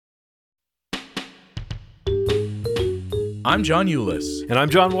I'm John Eulis. And I'm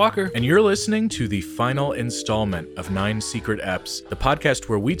John Walker. And you're listening to the final installment of 9 Secret Eps, the podcast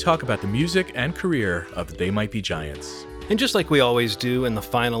where we talk about the music and career of They Might Be Giants. And just like we always do in the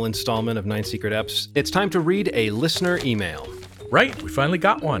final installment of 9 Secret Eps, it's time to read a listener email. Right, we finally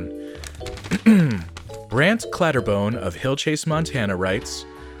got one. Brant Clatterbone of Hill Chase, Montana writes,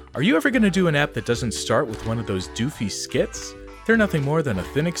 "Are you ever going to do an ep that doesn't start with one of those doofy skits? They're nothing more than a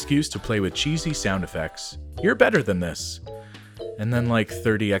thin excuse to play with cheesy sound effects. You're better than this." And then like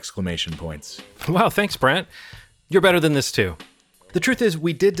 30 exclamation points. Wow, thanks, Brant. You're better than this too. The truth is,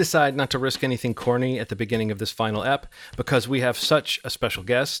 we did decide not to risk anything corny at the beginning of this final ep because we have such a special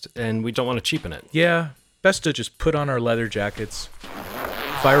guest and we don't want to cheapen it. Yeah, best to just put on our leather jackets,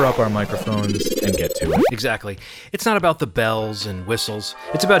 fire up our microphones, and get to it. Exactly. It's not about the bells and whistles.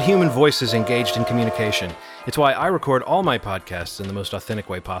 It's about human voices engaged in communication. It's why I record all my podcasts in the most authentic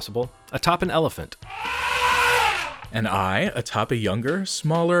way possible, atop an elephant. And I atop a younger,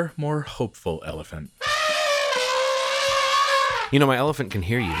 smaller, more hopeful elephant. You know, my elephant can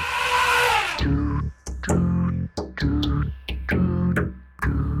hear you.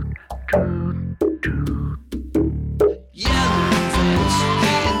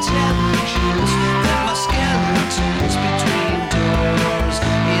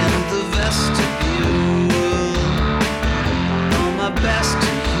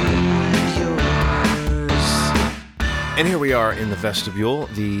 And here we are in the vestibule,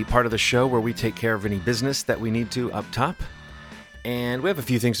 the part of the show where we take care of any business that we need to up top. And we have a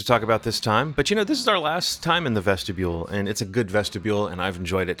few things to talk about this time. But, you know, this is our last time in the vestibule, and it's a good vestibule, and I've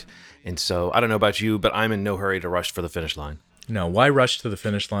enjoyed it. And so, I don't know about you, but I'm in no hurry to rush for the finish line. No, why rush to the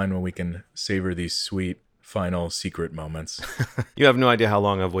finish line when we can savor these sweet, final, secret moments? You have no idea how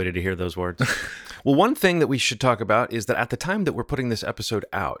long I've waited to hear those words. Well, one thing that we should talk about is that at the time that we're putting this episode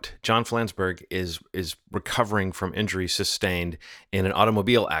out, John Flansburgh is recovering from injuries sustained in an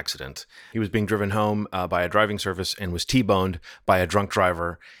automobile accident. He was being driven home by a driving service and was T-boned by a drunk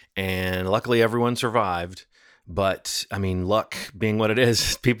driver. And luckily, everyone survived. But, I mean, luck being what it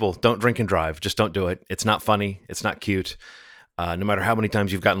is, people don't drink and drive. Just don't do it. It's not funny. It's not cute. No matter how many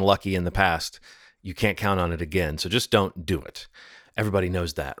times you've gotten lucky in the past, you can't count on it again. So just don't do it. Everybody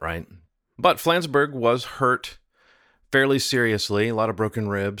knows that, right? But Flansburgh was hurt fairly seriously, a lot of broken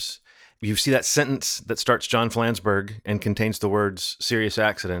ribs. You see that sentence that starts John Flansburgh and contains the words serious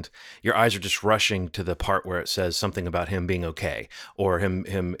accident, your eyes are just rushing to the part where it says something about him being okay or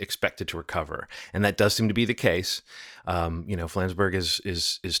him expected to recover. And that does seem to be the case. Flansburgh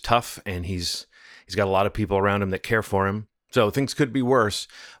is tough, and he's got a lot of people around him that care for him. So things could be worse,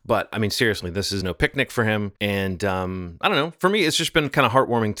 but I mean, seriously, this is no picnic for him. And I don't know, for me, it's just been kind of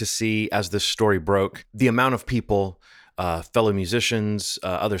heartwarming to see as this story broke, the amount of people, fellow musicians,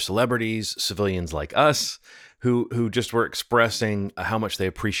 other celebrities, civilians like us, who just were expressing how much they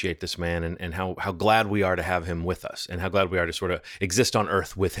appreciate this man and how glad we are to have him with us and how glad we are to sort of exist on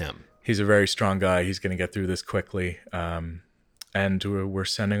Earth with him. He's a very strong guy. He's going to get through this quickly. And we're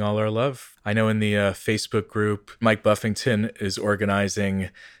sending all our love. I know in the Facebook group, Mike Buffington is organizing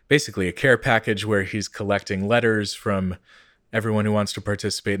basically a care package where he's collecting letters from everyone who wants to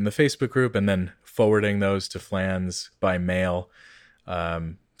participate in the Facebook group and then forwarding those to Flans by mail.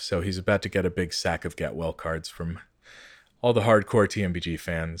 So he's about to get a big sack of get well cards from all the hardcore TMBG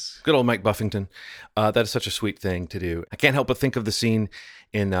fans. Good old Mike Buffington. That is such a sweet thing to do. I can't help but think of the scene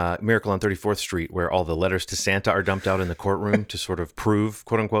in Miracle on 34th Street where all the letters to Santa are dumped out in the courtroom to sort of prove,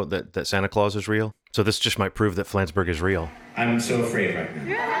 quote unquote, that Santa Claus is real. So this just might prove that Flansburgh is real. I'm so afraid right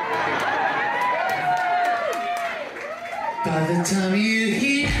now. By the time you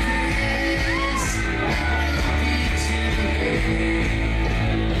hear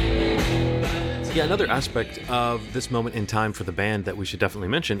Yeah, another aspect of this moment in time for the band that we should definitely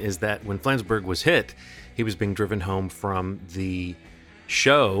mention is that when Flansburgh was hit, he was being driven home from the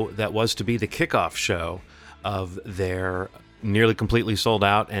show that was to be the kickoff show of their nearly completely sold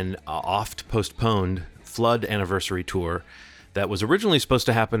out and oft postponed Flood anniversary tour that was originally supposed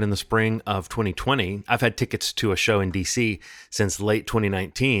to happen in the spring of 2020. I've had tickets to a show in DC since late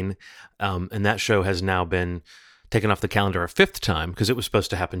 2019, and that show has now been taken off the calendar a fifth time because it was supposed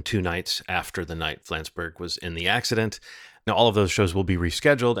to happen 2 nights after the night Flansburgh was in the accident. Now, all of those shows will be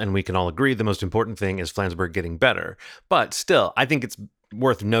rescheduled, and we can all agree the most important thing is Flansburgh getting better. But still, I think it's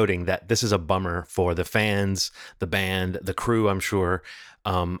worth noting that this is a bummer for the fans, the band, the crew, I'm sure.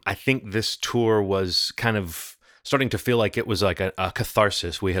 I think this tour was kind of starting to feel like it was like a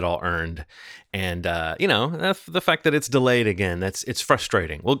catharsis we had all earned. And, the fact that it's delayed again, it's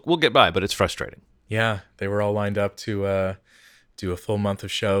frustrating. We'll get by, but it's frustrating. Yeah, they were all lined up to do a full month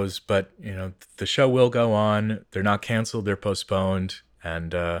of shows, but the show will go on. They're not canceled, they're postponed,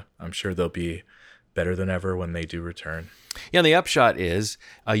 and I'm sure they'll be better than ever when they do return. Yeah, and the upshot is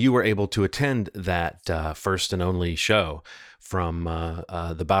you were able to attend that first and only show from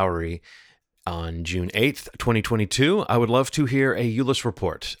the Bowery on June 8th, 2022. I would love to hear a Euless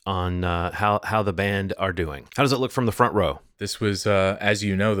report on how the band are doing. How does it look from the front row? This was, as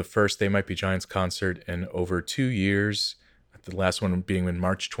you know, the first They Might Be Giants concert in over 2 years, the last one being in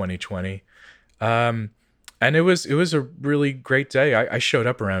March 2020. And it was a really great day. I showed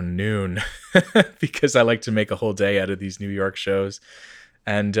up around noon because I like to make a whole day out of these New York shows.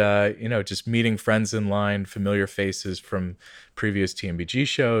 And, just meeting friends in line, familiar faces from previous TMBG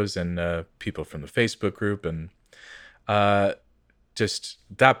shows and people from the Facebook group. And just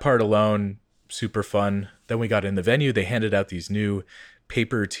that part alone, super fun. Then we got in the venue. They handed out these new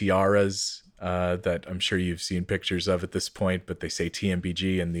paper tiaras that I'm sure you've seen pictures of at this point, but they say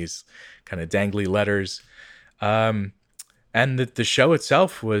TMBG in these kind of dangly letters. And the show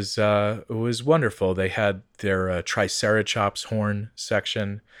itself was wonderful. They had their Triceratops horn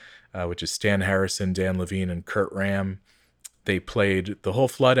section, which is Stan Harrison, Dan Levine, and Kurt Ram. They played the whole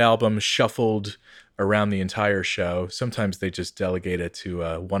Flood album, shuffled around the entire show. Sometimes they just delegate it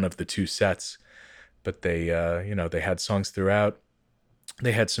to one of the two sets, but they had songs throughout.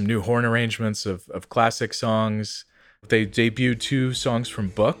 They had some new horn arrangements of classic songs. They debuted 2 songs from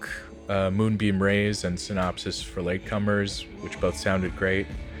Book, Moonbeam Rays and Synopsis for Latecomers, which both sounded great.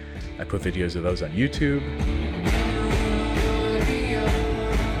 I put videos of those on YouTube.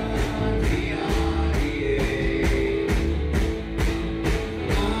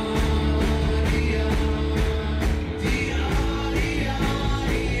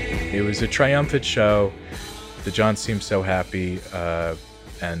 It was a triumphant show. The Johns seemed so happy,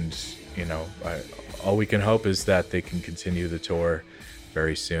 and all we can hope is that they can continue the tour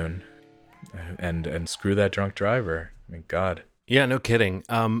very soon. And screw that drunk driver. I mean, God. Yeah, no kidding.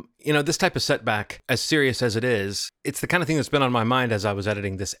 This type of setback, as serious as it is, it's the kind of thing that's been on my mind as I was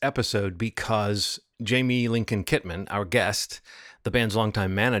editing this episode, because Jamie Lincoln Kittman, our guest, the band's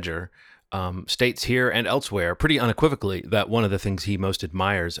longtime manager, states here and elsewhere pretty unequivocally that one of the things he most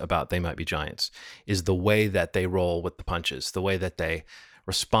admires about They Might Be Giants is the way that they roll with the punches, the way that they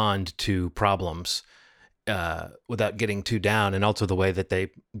respond to problems without getting too down, and also the way that they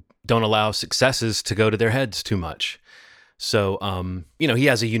don't allow successes to go to their heads too much. So, he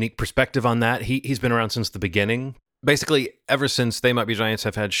has a unique perspective on that. He's been around since the beginning. Basically, ever since They Might Be Giants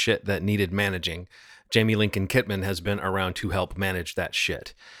have had shit that needed managing, Jamie Lincoln Kittman has been around to help manage that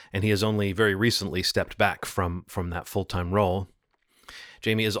shit. And he has only very recently stepped back from that full-time role.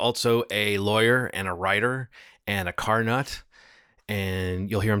 Jamie is also a lawyer and a writer and a car nut, and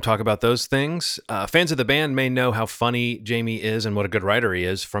you'll hear him talk about those things. Fans of the band may know how funny Jamie is and what a good writer he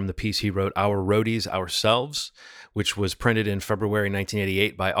is from the piece he wrote, Our Roadies Ourselves, which was printed in February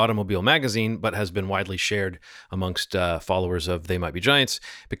 1988 by Automobile Magazine, but has been widely shared amongst followers of They Might Be Giants,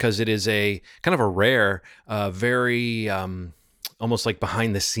 because it is a kind of a rare, very almost like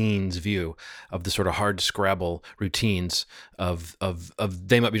behind-the-scenes view of the sort of hard scrabble routines of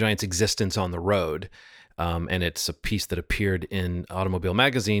They Might Be Giants' existence on the road. And it's a piece that appeared in Automobile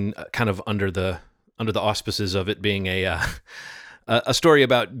Magazine, kind of under the auspices of it being a story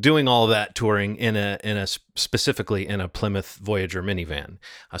about doing all of that touring specifically in a Plymouth Voyager minivan.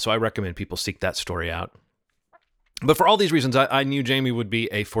 So I recommend people seek that story out. But for all these reasons, I knew Jamie would be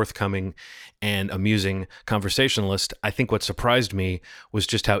a forthcoming and amusing conversationalist. I think what surprised me was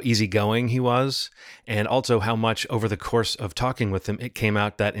just how easygoing he was, and also how much over the course of talking with him, it came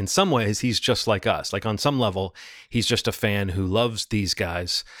out that in some ways he's just like us. Like on some level, he's just a fan who loves these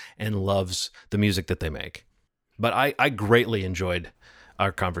guys and loves the music that they make. But I greatly enjoyed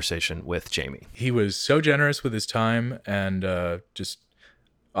our conversation with Jamie. He was so generous with his time and just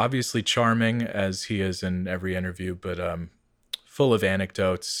obviously charming, as he is in every interview, but full of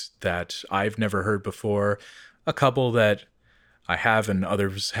anecdotes that I've never heard before. A couple that I have and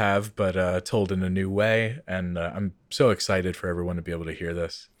others have, but told in a new way. And I'm so excited for everyone to be able to hear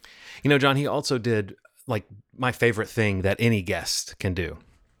this. John, he also did like my favorite thing that any guest can do.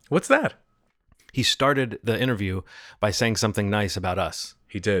 What's that? He started the interview by saying something nice about us.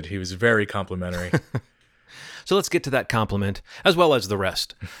 He did. He was very complimentary. So let's get to that compliment, as well as the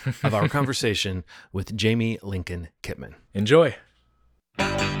rest of our conversation with Jamie Lincoln Kittman. Enjoy.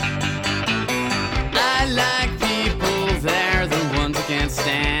 I like people, they're the ones who can't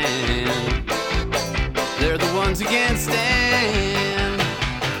stand. They're the ones who can't stand.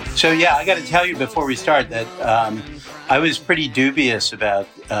 So yeah, I got to tell you before we start that I was pretty dubious about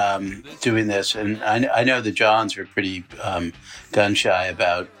doing this, and I know the Johns are pretty gun shy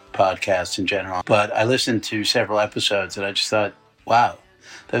about podcasts in general, but I listened to several episodes and I just thought, wow,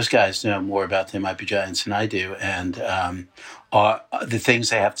 those guys know more about They Might Be Giants than I do, and the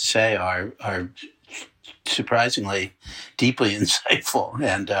things they have to say are surprisingly deeply insightful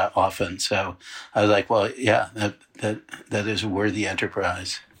and often. So I was like, well, yeah, that is a worthy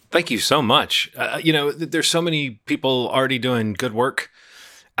enterprise. Thank you so much. There's so many people already doing good work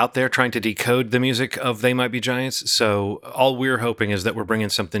out there trying to decode the music of They Might Be Giants. So all we're hoping is that we're bringing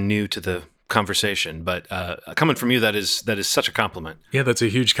something new to the conversation. But coming from you, that is such a compliment. Yeah, that's a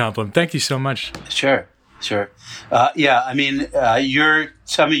huge compliment. Thank you so much. Sure. Yeah, I mean,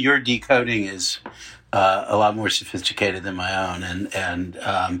 some of your decoding is a lot more sophisticated than my own, and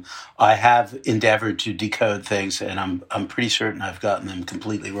I have endeavored to decode things, and I'm pretty certain I've gotten them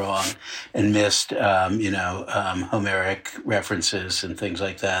completely wrong and missed Homeric references and things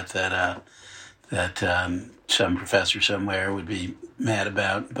like that some professor somewhere would be mad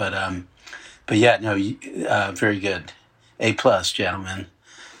about. But yeah, no, very good. A+, gentlemen.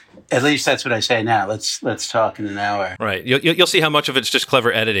 At least that's what I say now. Let's talk in an hour. Right. You'll see how much of it's just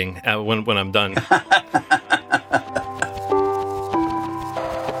clever editing when I'm done.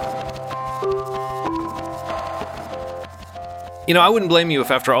 I wouldn't blame you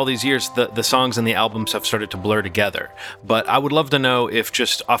if after all these years the songs and the albums have started to blur together. But I would love to know if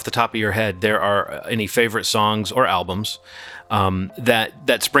just off the top of your head there are any favorite songs or albums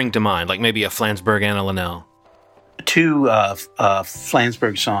that spring to mind, like maybe a Flansburgh, Anna Linnell. Two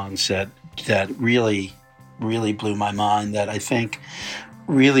Flansburgh songs that really blew my mind, that I think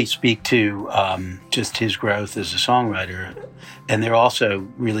really speak to just his growth as a songwriter, and they're also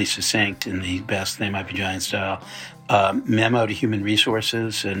really succinct in the best They Might Be Giant style. Memo to Human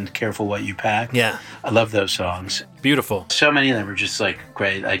Resources and Careful What You Pack. Yeah, I love those songs. Beautiful. So many of them are just like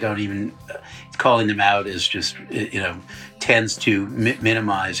great. I don't even calling them out is just tends to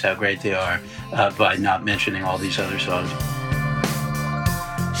minimize how great they are by not mentioning all these other songs.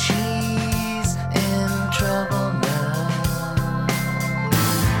 She's in trouble now.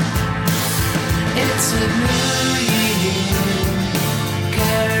 It's a new year.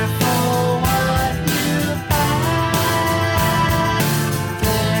 Careful what you buy.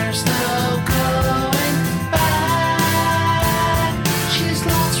 There's no going back. She's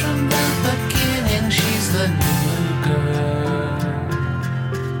lost from the beginning. She's the new girl.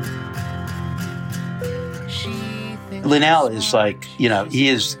 Linnell is like, he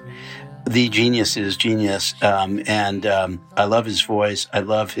is the genius's genius, and I love his voice. I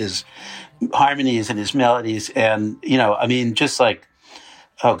love his harmonies and his melodies, and just like,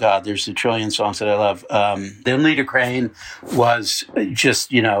 oh God, there's a trillion songs that I love. Then Lita Crane was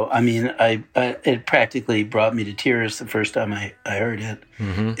just, it practically brought me to tears the first time I heard it,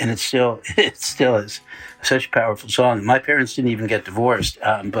 and it still is such a powerful song. My parents didn't even get divorced,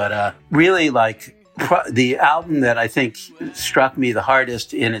 but really like. The album that I think struck me the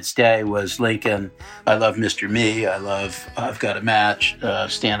hardest in its day was Lincoln. I love Mr. Me. I love I've Got a Match,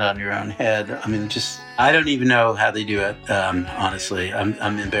 Stand on Your Own Head. I don't even know how they do it, honestly.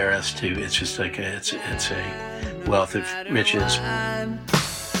 I'm embarrassed too. It's just like it's a wealth of riches. Love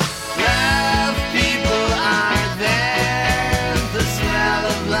people are there. The smell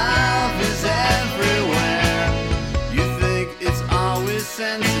of love is everywhere. You think it's always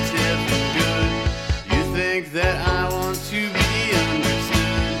sensitive and good. That I want to be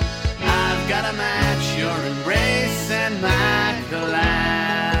understood. I've got to match your embrace and my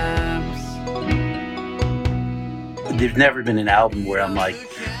collapse. There's never been an album where I'm like,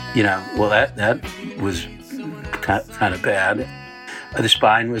 well, that was kind of bad. The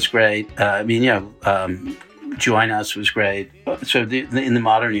Spine was great. Join Us was great. So in the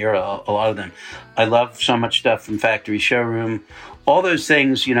modern era, a lot of them. I love so much stuff from Factory Showroom. All those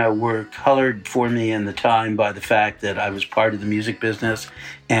things, were colored for me in the time by the fact that I was part of the music business,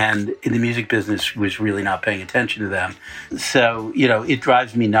 and the music business was really not paying attention to them. So, it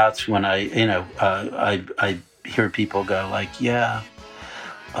drives me nuts when I hear people go like, yeah,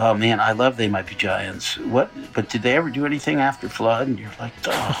 oh man, I love They Might Be Giants. But did they ever do anything after Flood? And you're like,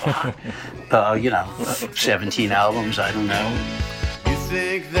 17 albums, I don't know. You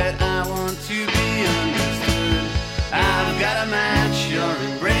think that I want to be understood. I've got to match your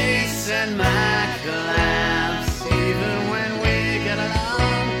embrace and my collapse. Even when we get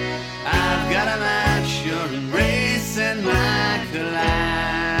along, I've got to match your embrace and my collapse.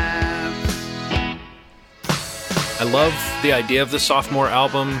 I love the idea of the sophomore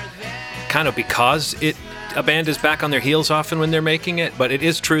album, kind of because a band is back on their heels often when they're making it. But it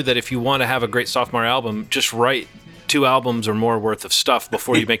is true that if you want to have a great sophomore album, just write 2 albums or more worth of stuff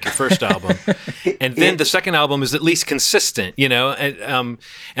before you make your first album, and then the second album is at least consistent, and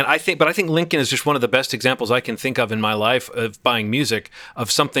I think Lincoln is just one of the best examples I can think of in my life of buying music, of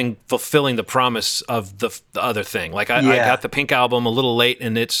something fulfilling the promise of the other thing. Like I got the Pink album a little late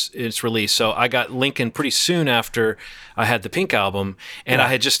in its release, so I got Lincoln pretty soon after I had the Pink album, and I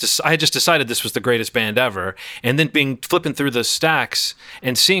had just decided this was the greatest band ever, and then flipping through the stacks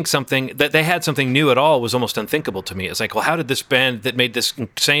and seeing something that they had something new at all was almost unthinkable to me. It's like, well, how did this band that made this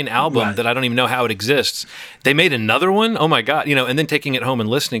insane album that I don't even know how it exists, they made another one? Oh my God, and then taking it home and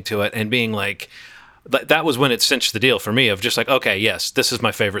listening to it and being like, that was when it cinched the deal for me of just like, okay, yes, this is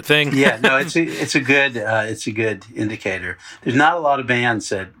my favorite thing. Yeah, no, it's a good indicator. There's not a lot of bands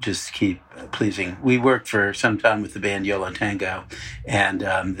that just keep pleasing. We worked for some time with the band Yo La Tengo, and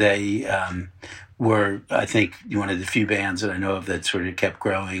they were, I think, one of the few bands that I know of that sort of kept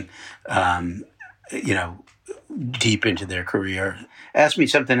growing, deep into their career. Ask me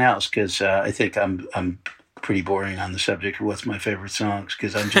something else, because I think I'm pretty boring on the subject of what's my favorite songs,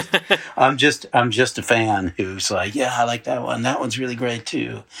 because I'm just a fan who's like, yeah, I like that one. That one's really great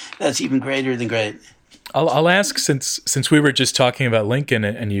too. That's even greater than great. I'll ask, since we were just talking about Lincoln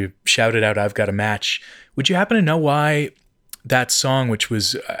and you shouted out "I've Got a Match," would you happen to know why that song, which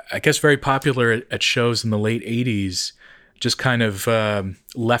was I guess very popular at shows in the late '80s, just kind of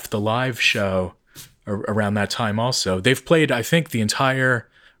left the live show around that time? Also, they've played, I think, the entire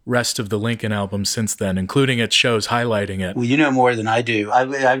rest of the Lincoln album since then, including at shows highlighting it. Well, you know more than I do.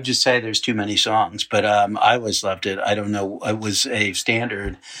 I would just say there's too many songs, but I always loved it. I don't know. It was a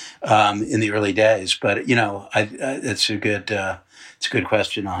standard in the early days, but it's a good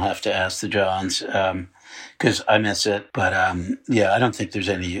question. I'll have to ask the Johns because I miss it. But I don't think there's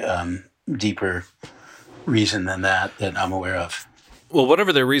any deeper reason than that I'm aware of. Well,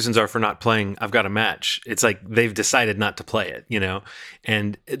 whatever their reasons are for not playing I've Got a Match, it's like they've decided not to play it,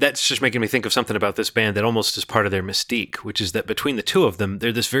 And that's just making me think of something about this band that almost is part of their mystique, which is that between the two of them,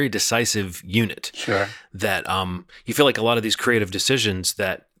 they're this very decisive unit. Sure. That you feel like a lot of these creative decisions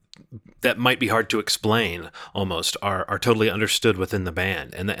that might be hard to explain almost are totally understood within the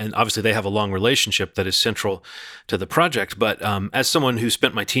band. And obviously they have a long relationship that is central to the project. But as someone who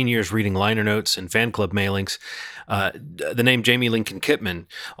spent my teen years reading liner notes and fan club mailings, the name Jamie Lincoln Kipman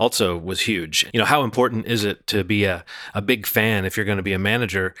also was huge. How important is it to be a big fan if you're going to be a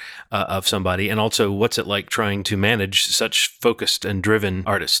manager of somebody? And also, what's it like trying to manage such focused and driven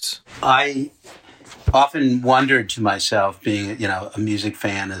artists? I often wondered to myself, being a music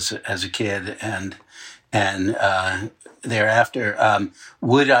fan as a kid and thereafter,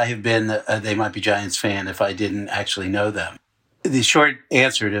 would I have been a They Might Be Giants fan if I didn't actually know them? The short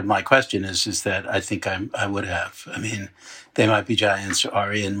answer to my question is that I think I would have. I mean, They Might Be Giants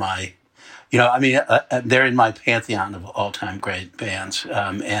are in my, they're in my pantheon of all-time great bands.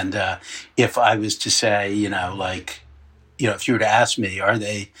 And if I was to say, if you were to ask me, are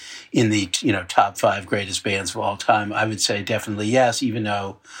they in the, top 5 greatest bands of all time, I would say definitely yes, even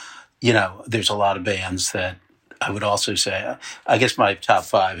though, there's a lot of bands that I would also say, I guess my top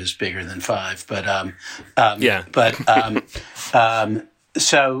 5 is bigger than 5, but,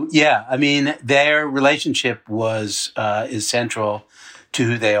 so yeah, I mean, their relationship is central to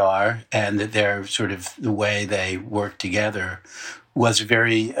who they are, and that they're sort of the way they work together was a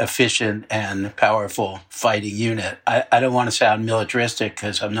very efficient and powerful fighting unit. I don't want to sound militaristic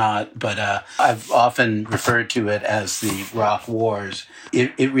because I'm not, but I've often referred to it as the Rock Wars.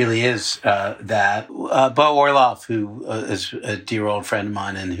 It really is that. Bo Orloff, who is a dear old friend of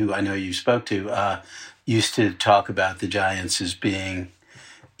mine and who I know you spoke to, used to talk about the Giants as being,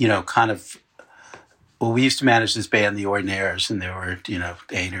 kind of, well, we used to manage this band, The Ordinaires, and there were,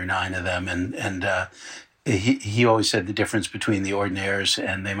 8 or 9 of them, and he always said the difference between the Ordinaires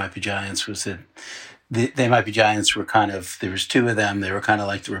and They Might Be Giants was that They Might Be Giants were kind of, there was 2 of them. They were kind of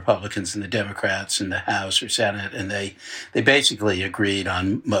like the Republicans and the Democrats in the House or Senate, and they basically agreed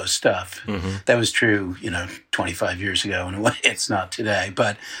on most stuff. Mm-hmm. That was true, 25 years ago in a way. It's not today,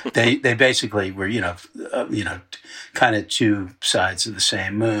 but they basically were, kind of 2 sides of the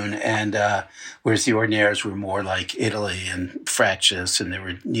same moon. And whereas the Ordinaires were more like Italy and fractious, and there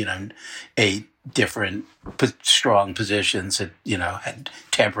were 8 different strong positions that had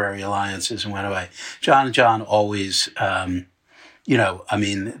temporary alliances and went away. John and John always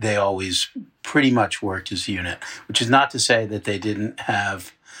they always pretty much worked as a unit, which is not to say that they didn't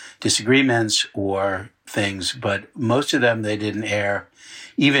have disagreements or things, but most of them they didn't air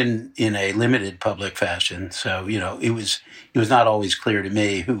even in a limited public fashion. So it was not always clear to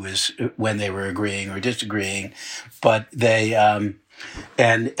me when they were agreeing or disagreeing, but they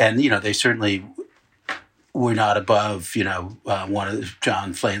and they certainly we're not above, one of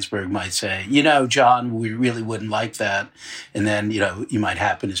John Flansburgh might say, John, we really wouldn't like that. And then, you might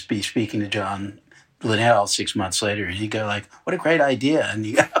happen to be speaking to John Linnell 6 months later, and he'd go like, what a great idea. And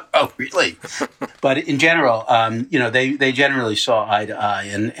you go, oh, really? But in general, they generally saw eye to eye,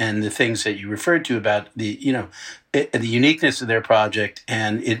 and the things that you referred to about the uniqueness of their project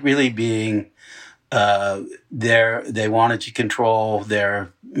and it really being they wanted to control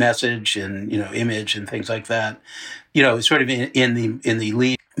their message and, image and things like that, sort of in the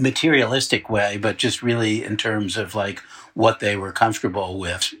least materialistic way, but just really in terms of like what they were comfortable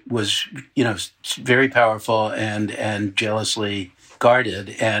with was, very powerful and jealously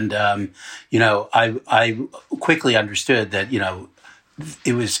guarded. And, I quickly understood that,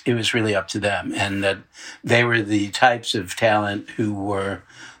 it was really up to them, and that they were the types of talent who were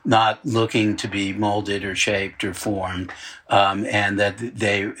not looking to be molded or shaped or formed, and that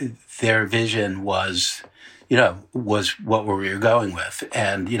their vision was what we were going with.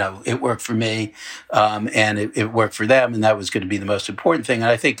 And, it worked for me, and it worked for them, and that was going to be the most important thing.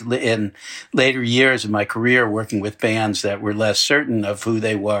 And I think in later years of my career, working with bands that were less certain of who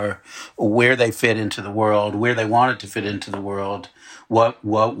they were, where they fit into the world, where they wanted to fit into the world, what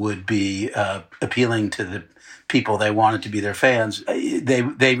would be appealing to the people they wanted to be their fans,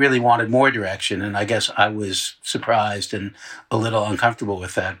 they really wanted more direction. And I guess I was surprised and a little uncomfortable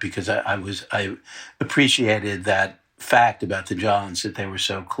with that, because I appreciated that fact about the Johns, that they were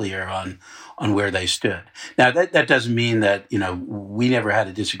so clear on where they stood. Now, that doesn't mean that, we never had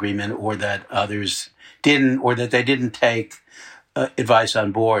a disagreement, or that others didn't, or that they didn't take advice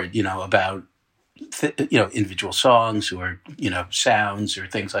on board, about individual songs or, sounds or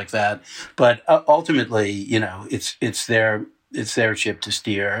things like that. But ultimately, it's their ship to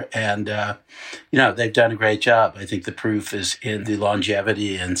steer. And, they've done a great job. I think the proof is in the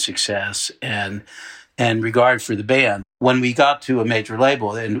longevity and success and regard for the band. When we got to a major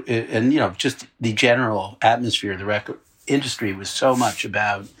label and just the general atmosphere of the record industry was so much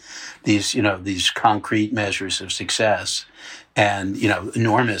about these concrete measures of success and,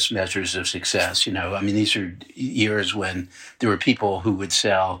 enormous measures of success. These are years when there were people who would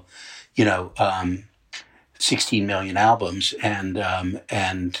sell, 16 million albums and then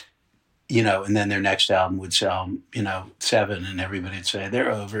their next album would sell, 7, and everybody would say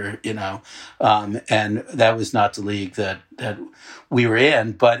they're over, and that was not the league that we were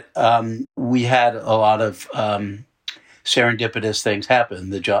in. But we had a lot of serendipitous things happen,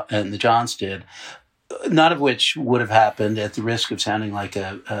 the Johns did, none of which would have happened at the risk of sounding like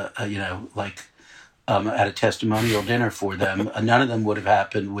at a testimonial dinner for them. None of them would have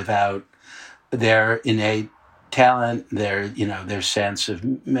happened without their innate talent, their sense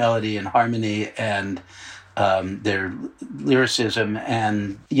of melody and harmony, and their lyricism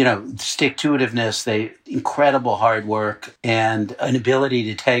and, stick-to-itiveness, incredible hard work, and an ability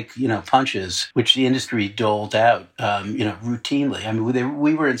to take, punches, which the industry doled out, routinely.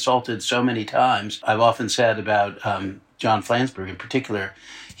 We were insulted so many times. I've often said about John Flansburgh in particular,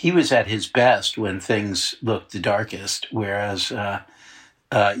 he was at his best when things looked the darkest, whereas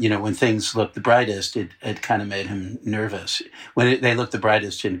when things looked the brightest, it kind of made him nervous. When they looked the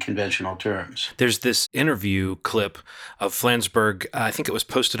brightest in conventional terms. There's this interview clip of Flansburgh. I think it was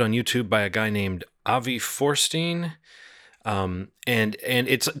posted on YouTube by a guy named Avi Forstein. And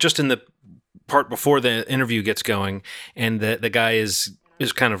it's just in the part before the interview gets going, and the guy is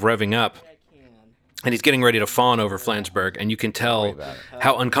kind of revving up. And he's getting ready to fawn over Flansburgh, and you can tell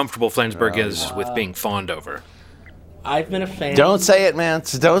how uncomfortable Flansburgh is with being fawned over. I've been a fan. Don't say it, man.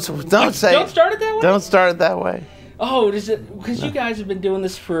 Don't say it. Don't start it that way? Don't start it that way. Oh, is it because you guys have been doing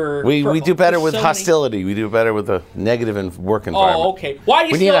this for... We do better with hostility. We do better with a negative work environment. Oh, okay. Why are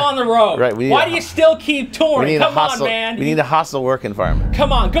you still on the road? Right. Why do you still keep touring? Come on, man. We need a hostile work environment.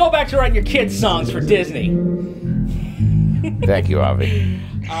 Come on, go back to writing your kids' songs for Disney. Thank you, Avi.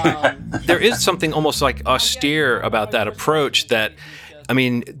 There is something almost like austere about that approach that,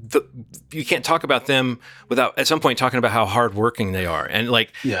 you can't talk about them without at some point talking about how hardworking they are, and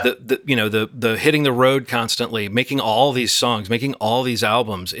the hitting the road constantly, making all these songs, making all these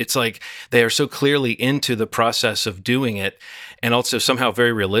albums. It's like they are so clearly into the process of doing it, and also somehow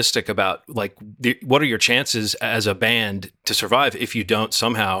very realistic about what are your chances as a band to survive if you don't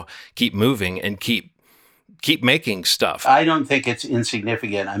somehow keep moving and keep making stuff. I don't think it's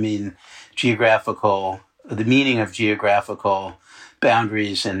insignificant. The meaning of geographical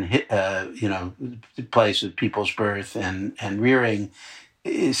boundaries and the place of people's birth and rearing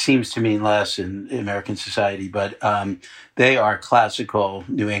it seems to mean less in American society, but they are classical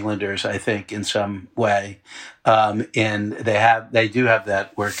New Englanders, I think, in some way, and they do have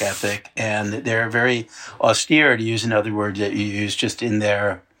that work ethic, and they're very austere, to use another word that you use, just in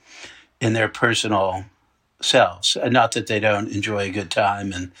their personal selves. Not that they don't enjoy a good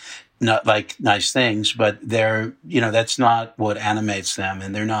time and not like nice things, but they're, that's not what animates them,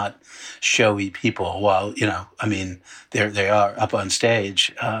 and they're not showy people. Well, I mean, they are up on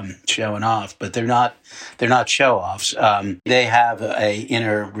stage showing off, but they're not show-offs. They have a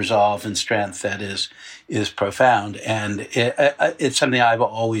inner resolve and strength that is profound, and it's something I've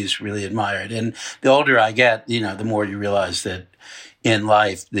always really admired. And the older I get, the more you realize that in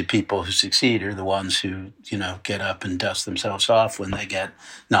life, the people who succeed are the ones who, get up and dust themselves off when they get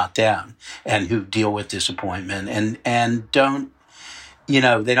knocked down, and who deal with disappointment and don't,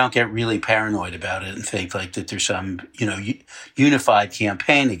 they don't get really paranoid about it and think like that there's some, unified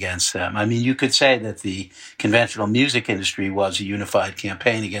campaign against them. I mean, you could say that the conventional music industry was a unified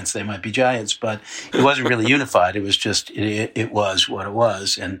campaign against They Might Be Giants, but it wasn't really unified. It was just, it was what it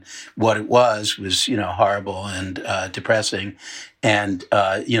was. And what it was, horrible and depressing and,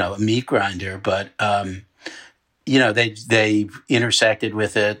 a meat grinder. But, they intersected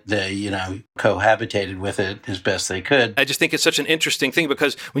with it. They, cohabitated with it as best they could. I just think it's such an interesting thing,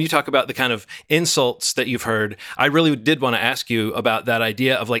 because when you talk about the kind of insults that you've heard, I really did want to ask you about that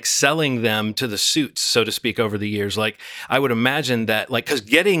idea of like selling them to the suits, so to speak, over the years. Like, I would imagine that, like, because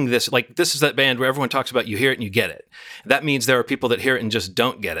getting this, like, this is that band where everyone talks about you hear it and you get it. That means there are people that hear it and just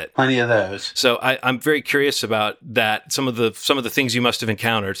don't get it. Plenty of those. So I'm very curious about that. Some of the things you must have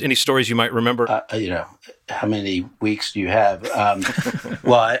encountered. Any stories you might remember? How many weeks do you have?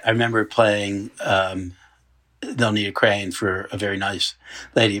 Well, I remember playing They'll Need a Crane for a very nice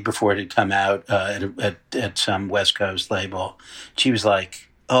lady before it had come out at some West Coast label. She was like,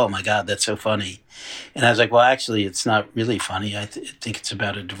 "Oh my God, that's so funny." And I was like, "Well, actually, it's not really funny. I think it's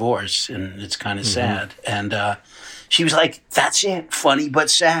about a divorce, and it's kind of sad." And she was like, "That's it, funny but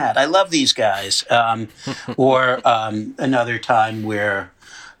sad. I love these guys." Or another time where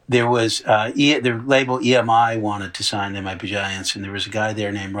there was the label EMI wanted to sign They Might Be Giants, and there was a guy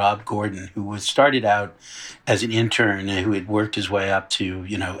there named Rob Gordon who started out as an intern and who had worked his way up to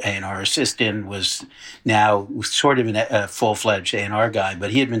A&R assistant, was now sort of a full-fledged A&R guy,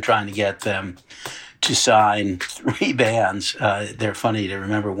 but he had been trying to get them to sign 3 bands. They're funny to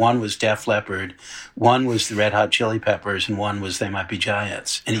remember. One was Def Leppard, one was the Red Hot Chili Peppers, and one was They Might Be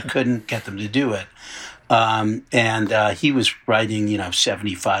Giants, and he couldn't get them to do it. And he was writing,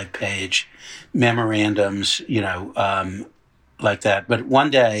 75-page memorandums, like that. But one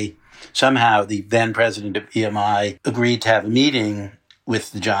day, somehow, the then president of EMI agreed to have a meeting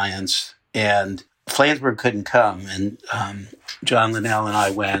with the Giants, and Flansburgh couldn't come. And John Linnell and I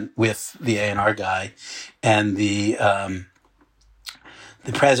went with the A&R guy, and the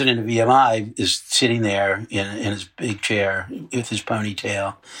president of EMI is sitting there in his big chair with his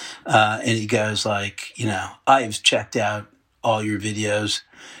ponytail, and he goes like, "I've checked out all your videos.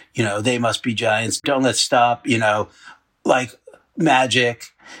 They Must Be Giants. Don't Let's Stop. Like magic.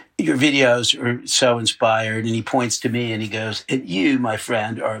 Your videos are so inspired." And he points to me and he goes, "And you, my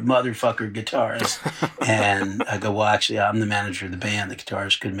friend, are a motherfucker guitarist." And I go, "Well, actually, I'm the manager of the band. The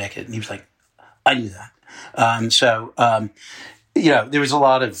guitarist couldn't make it." And he was like, "I knew that." There was a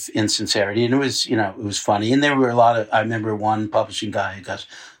lot of insincerity, and it was funny. And there were I remember one publishing guy who goes,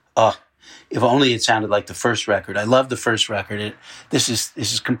 "Oh, if only it sounded like the first record. I love the first record. This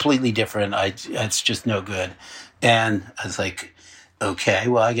is completely different. It's just no good." And I was like, "Okay,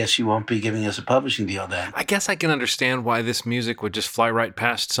 well, I guess you won't be giving us a publishing deal then." I guess I can understand why this music would just fly right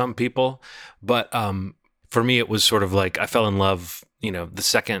past some people. But for me, it was sort of like I fell in love, the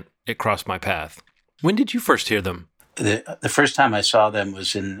second it crossed my path. When did you first hear them? The first time I saw them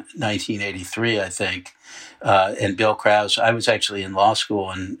was in 1983, I think. And Bill Krause, I was actually in law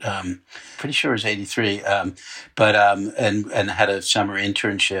school, and pretty sure it was 83, and had a summer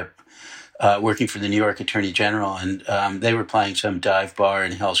internship working for the New York Attorney General. And they were playing some dive bar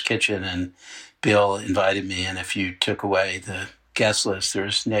in Hell's Kitchen, and Bill invited me. And if you took away the guest list,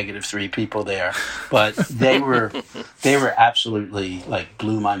 there's -3 people there, but they were absolutely like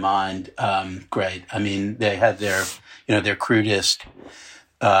blew my mind. Great. I mean, they had their crudest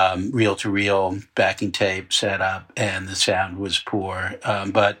reel-to-reel backing tape set up, and the sound was poor.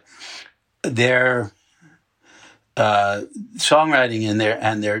 But their songwriting and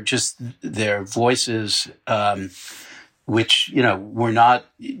their voices, which, were not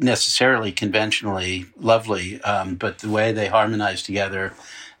necessarily conventionally lovely, but the way they harmonized together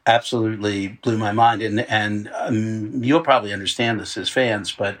absolutely blew my mind. And you'll probably understand this as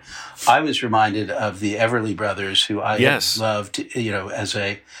fans, but I was reminded of the Everly Brothers, who I loved, as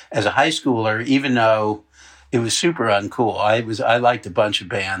a high schooler, even though it was super uncool. I liked a bunch of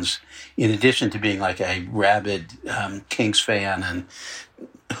bands, in addition to being like a rabid Kinks fan and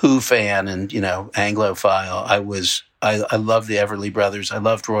Who fan and, Anglophile. I loved the Everly Brothers. I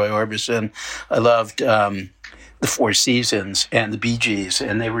loved Roy Orbison. I loved the Four Seasons and the Bee Gees,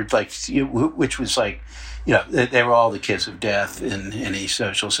 and they were like, which was like, they were all the kiss of death in any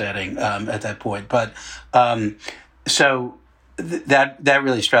social setting at that point. But so that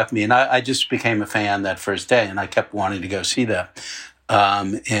really struck me, and I just became a fan that first day, and I kept wanting to go see them.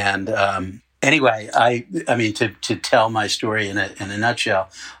 Anyway, I mean, to tell my story in a nutshell,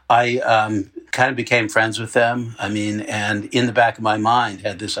 I kind of became friends with them. I mean, and in the back of my mind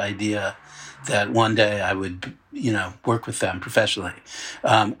had this idea that one day I would, work with them professionally.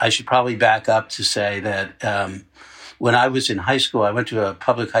 I should probably back up to say that when I was in high school, I went to a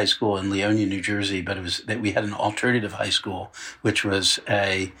public high school in Leonia, New Jersey, but it was that we had an alternative high school, which was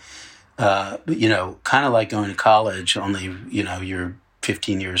a, kind of like going to college, only, you're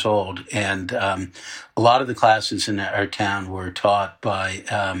 15 years old. And a lot of the classes in our town were taught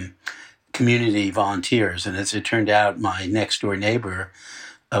by community volunteers. And as it turned out, my next door neighbor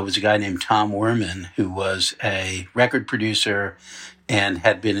was a guy named Tom Werman, who was a record producer and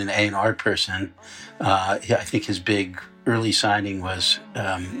had been an A&R person. I think his big early signing was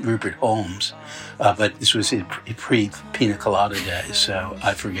Rupert Holmes, but this was pre-Pina Colada days, so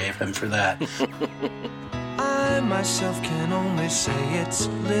I forgave him for that. I myself can only say it's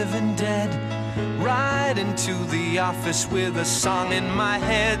living dead. Right into the office with a song in my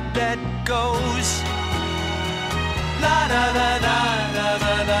head that goes la da da da da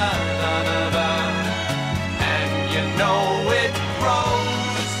da da da da, and you know it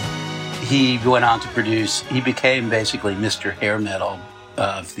grows. He went on to produce, he became basically Mr. Hair Metal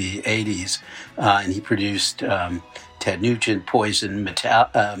of the 80s, and he produced Ted Nugent, Poison,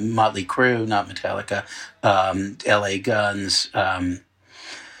 Motley Crue, not Metallica, LA Guns,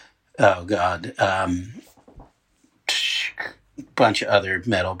 bunch of other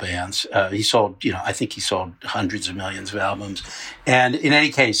metal bands. He sold, I think he sold hundreds of millions of albums. And in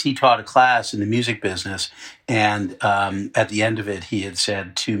any case, he taught a class in the music business. And at the end of it, he had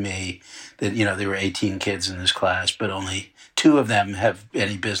said to me that, there were 18 kids in this class, but only 2 of them have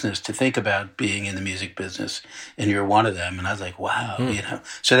any business to think about being in the music business. And you're one of them. And I was like, wow,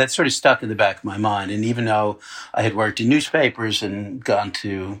 So that sort of stuck in the back of my mind. And even though I had worked in newspapers and gone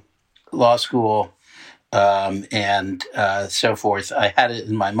to law school, and so forth, I had it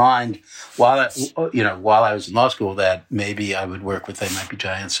in my mind while I was in law school that maybe I would work with They Might Be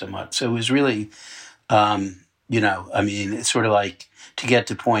Giants somewhat. So it was really, it's sort of like to get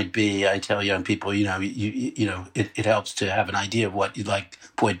to point B. I tell young people, it helps to have an idea of what you'd like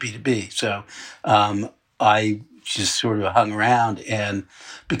point B to be. So I just sort of hung around and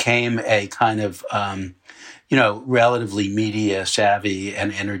became a kind of relatively media savvy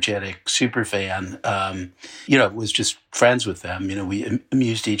and energetic super fan, was just friends with them. We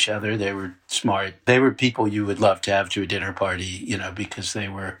amused each other. They were smart. They were people you would love to have to a dinner party, because they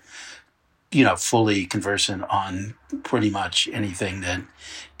were, fully conversant on pretty much anything that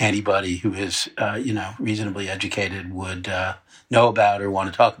anybody who is, reasonably educated would know about or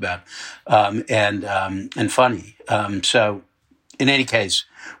want to talk about, and funny. So in any case,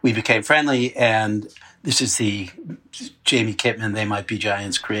 we became friendly, and this is the Jamie Kitman, They Might Be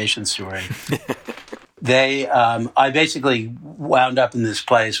Giants creation story. I basically wound up in this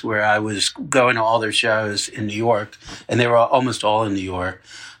place where I was going to all their shows in New York, and they were almost all in New York.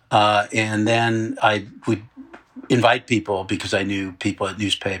 And then I would invite people because I knew people at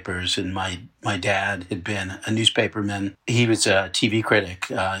newspapers, and my dad had been a newspaperman. He was a TV critic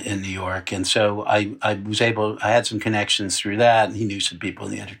in New York, and so I had some connections through that, and he knew some people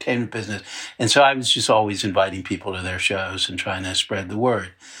in the entertainment business, and so I was just always inviting people to their shows and trying to spread the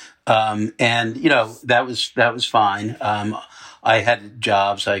word. That was fine. I had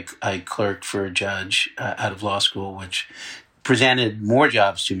jobs. I clerked for a judge out of law school, which presented more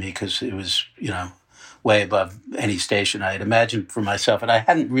jobs to me because it was, way above any station I had imagined for myself. And I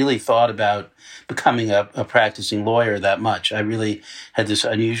hadn't really thought about becoming a practicing lawyer that much. I really had this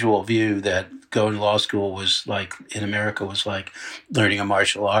unusual view that going to law school was like, in America, was like learning a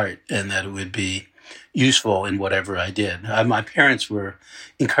martial art, and that it would be useful in whatever I did. My parents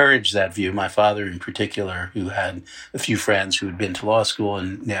encouraged that view. My father in particular, who had a few friends who had been to law school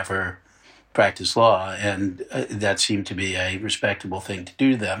and never practice law, and that seemed to be a respectable thing to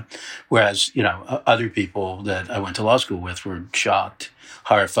do to them. Whereas, other people that I went to law school with were shocked,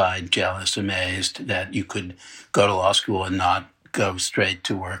 horrified, jealous, amazed that you could go to law school and not go straight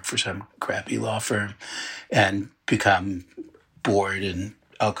to work for some crappy law firm and become bored and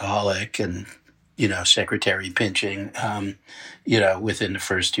alcoholic and, secretary pinching, within the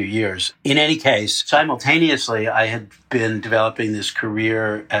first 2 years. In any case, simultaneously, I had been developing this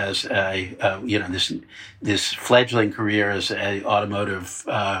career as this fledgling career as an automotive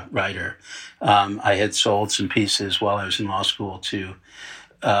writer. I had sold some pieces while I was in law school to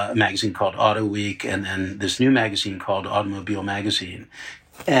a magazine called Auto Week, and then this new magazine called Automobile Magazine.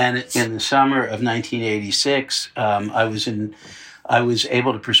 And in the summer of 1986, I was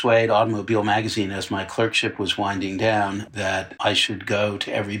able to persuade Automobile Magazine, as my clerkship was winding down, that I should go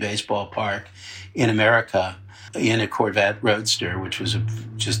to every baseball park in America in a Corvette Roadster, which was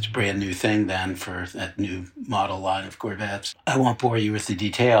just a brand new thing then for that new model line of Corvettes. I won't bore you with the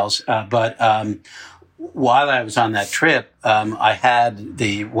details, but while I was on that trip, I had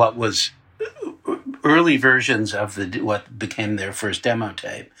what was early versions of what became their first demo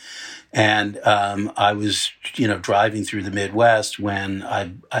tape. And I was, driving through the Midwest when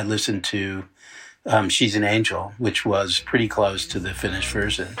I listened to She's an Angel, which was pretty close to the finished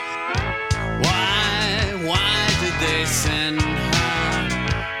version. Why did they send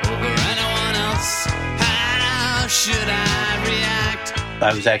her over anyone else? How should I react?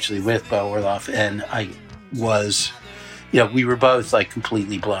 I was actually with Bo Orloff, and I was, we were both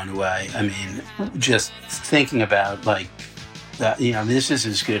completely blown away. I mean, just thinking about this is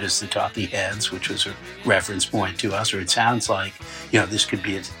as good as the Talking Heads, which was a reference point to us, or it sounds like, this could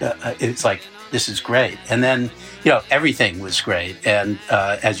be, it's like, this is great. And then, everything was great. And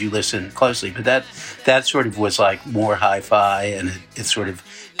as you listen closely, but that sort of was more hi-fi, and it sort of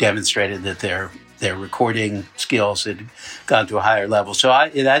demonstrated that their recording skills had gone to a higher level. So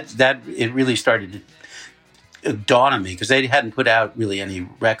it really started to dawn on me, because they hadn't put out really any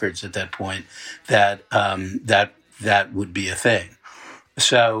records at that point, that would be a thing.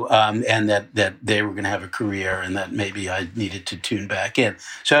 So, and that they were going to have a career, and that maybe I needed to tune back in.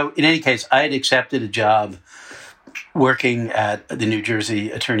 So in any case, I had accepted a job working at the New Jersey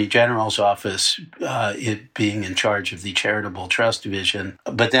Attorney General's office, it being in charge of the Charitable Trust Division.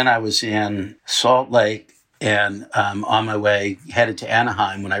 But then I was in Salt Lake and on my way headed to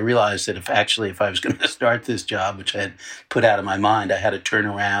Anaheim when I realized that if I was going to start this job, which I had put out of my mind, I had to turn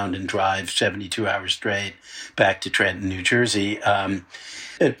around and drive 72 hours straight back to Trenton, New Jersey.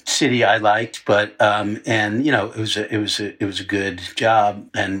 A city I liked, but it was a good job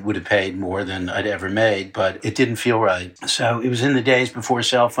and would have paid more than I'd ever made, but it didn't feel right. So it was in the days before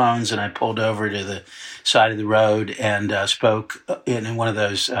cell phones, and I pulled over to the side of the road and spoke in one of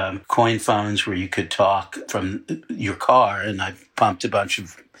those coin phones where you could talk from your car, and I pumped a bunch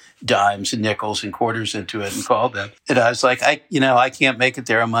of dimes and nickels and quarters into it and called them. And I was like, I can't make it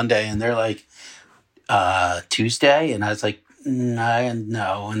there on Monday, and they're like, Tuesday, and I was like,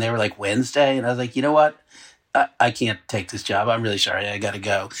 no. And they were like, Wednesday. And I was like, you know what? I can't take this job. I'm really sorry. I got to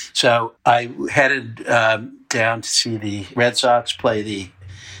go. So I headed down to see the Red Sox play the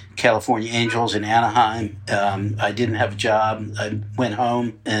California Angels in Anaheim. I didn't have a job. I went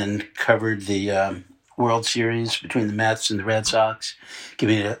home and covered the World Series between the Mets and the Red Sox,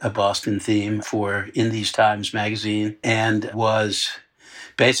 giving a Boston theme for In These Times magazine, and was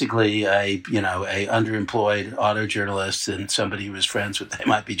basically a underemployed auto journalist and somebody who was friends with They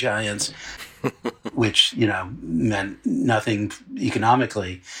Might Be Giants, which, meant nothing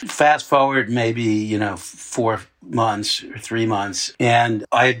economically. Fast forward maybe, 4 months or 3 months, and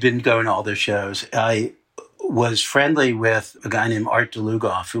I had been going to all their shows. I was friendly with a guy named Art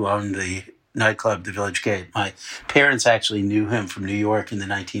DeLugoff, who owned the nightclub, the Village Gate. My parents actually knew him from New York in the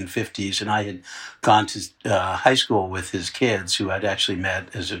 1950s, and I had gone to high school with his kids, who I'd actually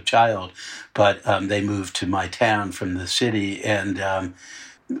met as a child, but they moved to my town from the city, and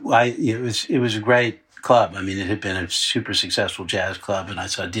it was a great club. I mean, it had been a super successful jazz club, and I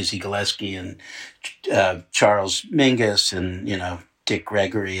saw Dizzy Gillespie and Charles Mingus and Dick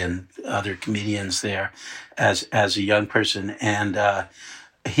Gregory and other comedians there as a young person, and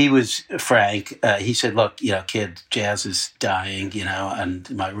he was frank. He said, look, kid, jazz is dying, and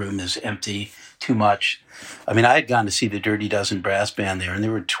my room is empty too much. I mean, I had gone to see the Dirty Dozen brass band there, and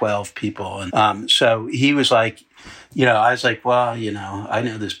there were 12 people. And so he was like, I was like, well, I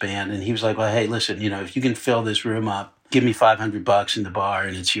know this band. And he was like, well, hey, listen, if you can fill this room up give me $500 in the bar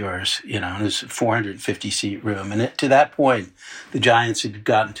and it's yours, you know, and it's a 450-seat room. And to that point, the Giants had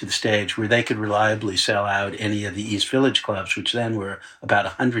gotten to the stage where they could reliably sell out any of the East Village clubs, which then were about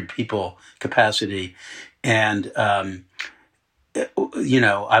 100 people capacity. And, you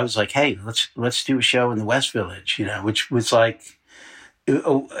know, I was like, hey, let's do a show in the West Village, you know, which was like,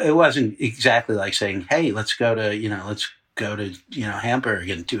 it wasn't exactly like saying, hey, let's go to, you know, Hamburg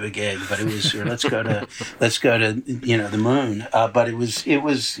and do a gig, but it was, or let's go to, you know, the moon. But it was,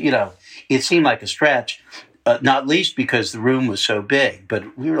 you know, it seemed like a stretch, not least because the room was so big.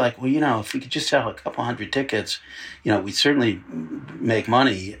 But we were like, well, you know, if we could just sell a couple hundred tickets, you know, we'd certainly make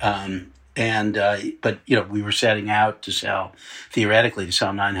money. But, you know, we were setting out to theoretically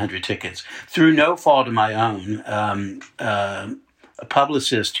sell 900 tickets through no fault of my own. A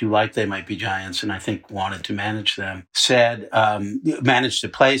publicist who liked They Might Be Giants and I think wanted to manage them managed to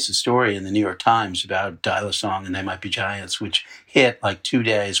place a story in the New York Times about Dial a Song and They Might Be Giants, which hit like 2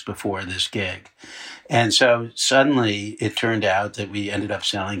 days before this gig. And so suddenly it turned out that we ended up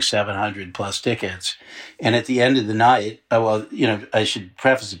selling 700 plus tickets. And at the end of the night, well, you know, I should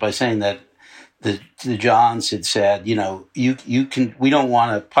preface it by saying that the Johns had said, you know, we don't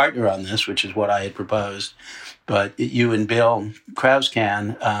want to partner on this, which is what I had proposed. But you and Bill Krause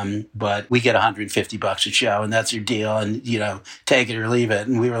can, but we get $150 a show, and that's your deal, and, you know, take it or leave it.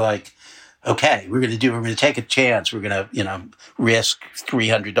 And we were like, okay, we're going to take a chance. We're going to, you know, risk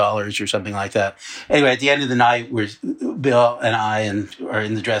 $300 or something like that. Anyway, at the end of the night, Bill and I are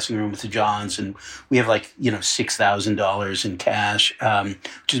in the dressing room with the Johns, and we have like, you know, $6,000 in cash,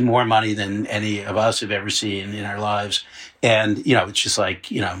 which is more money than any of us have ever seen in our lives. And, you know, it's just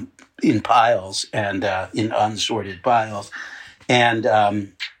like, you know, in piles and in unsorted piles. And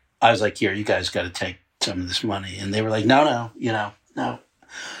I was like, here, you guys got to take some of this money. And they were like, no.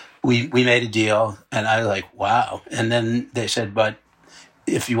 We made a deal. And I was like, wow. And then they said, but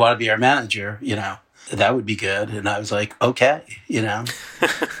if you want to be our manager, you know, that would be good. And I was like, okay, you know,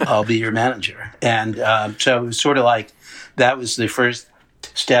 I'll be your manager. And so it was sort of like, that was the first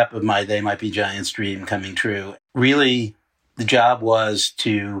step of my They Might Be Giants dream coming true. Really, the job was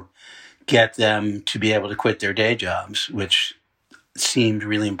to get them to be able to quit their day jobs, which seemed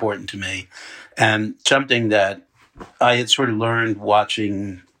really important to me. And something that I had sort of learned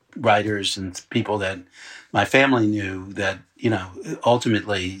watching writers and people that my family knew, that, you know,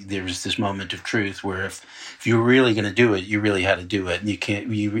 ultimately there was this moment of truth where if you were really going to do it, you really had to do it. And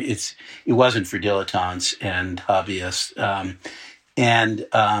it wasn't for dilettantes and hobbyists.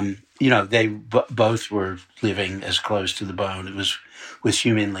 You know, they both were living as close to the bone. It was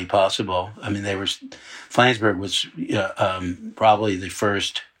humanly possible. I mean, Flansburgh was probably the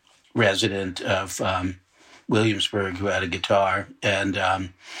first resident of Williamsburg who had a guitar,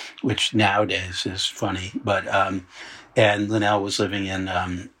 and which nowadays is funny. But and Linnell was living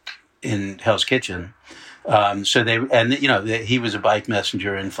in Hell's Kitchen. He was a bike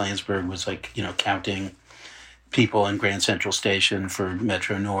messenger, and Flansburgh was like, you know, counting people in Grand Central Station for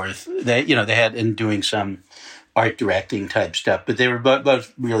Metro North. They had, and doing some art directing type stuff, but they were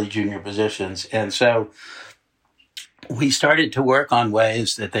both really junior positions. And so we started to work on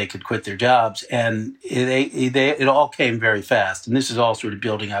ways that they could quit their jobs, and it all came very fast. And this is all sort of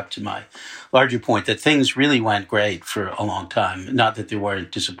building up to my larger point that things really went great for a long time. Not that there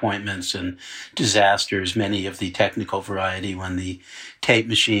weren't disappointments and disasters, many of the technical variety, when the tape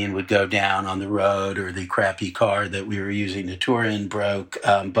machine would go down on the road or the crappy car that we were using to tour in broke.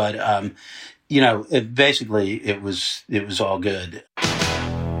 You know, it was all good.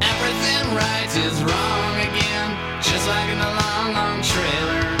 Everything right is wrong again, just like in a long, long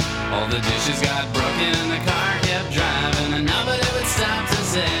trailer. All the dishes got broken, the car kept driving, and nobody would stop to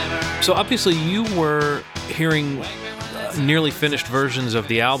savor. So obviously you were hearing nearly finished versions of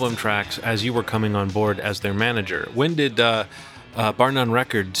the album tracks as you were coming on board as their manager. When did Bar None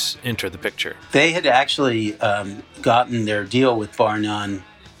Records enter the picture? They had actually gotten their deal with Bar None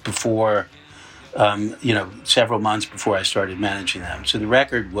before, several months before I started managing them. So the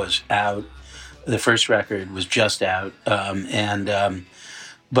record was out. The first record was just out.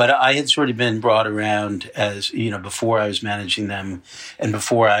 But I had sort of been brought around as, you know, before I was managing them and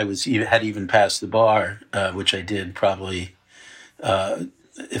before I had even passed the bar, which I did probably,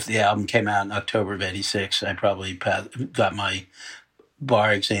 if the album came out in October of 86, I probably got my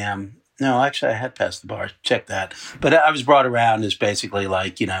bar exam. No, actually I had passed the bar. Check that. But I was brought around as basically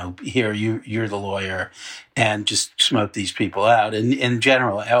like, you know, here, you're the lawyer, and just smoke these people out. And in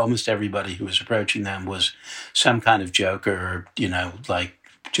general, almost everybody who was approaching them was some kind of joker or, you know, like,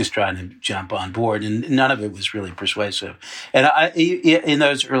 just trying to jump on board, and none of it was really persuasive. And in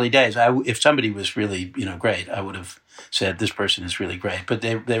those early days, if somebody was really, you know, great, I would have said, this person is really great. But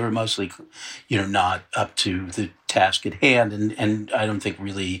they were mostly, not up to the task at hand, and I don't think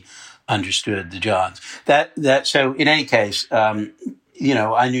really understood the Johns. So in any case,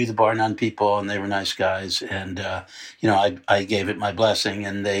 I knew the Bar None people, and they were nice guys, and I gave it my blessing,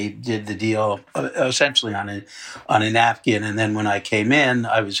 and they did the deal essentially on a napkin. And then when I came in,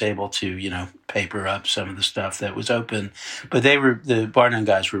 I was able to paper up some of the stuff that was open. But the Bar None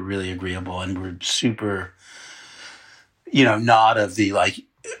guys were really agreeable and were super, not of the like,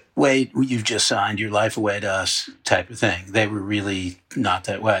 wait, you've just signed your life away to us type of thing. They were really not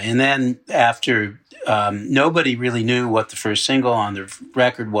that way. And then after, nobody really knew what the first single on the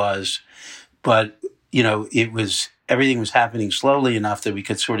record was, but, everything was happening slowly enough that we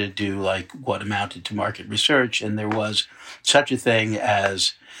could sort of do like what amounted to market research. And there was such a thing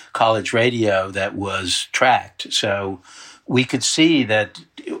as college radio that was tracked. So we could see that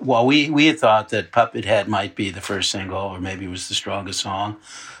while we had thought that Puppet Head might be the first single, or maybe it was the strongest song,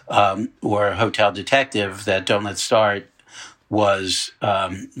 or Hotel Detective, that Don't Let's Start was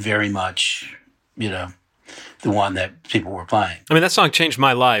very much, the one that people were playing. I mean, that song changed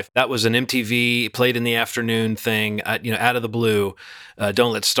my life. That was an MTV played in the afternoon thing, out of the blue,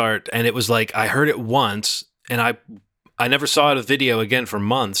 Don't Let's Start. And it was like, I heard it once, and I never saw a video again for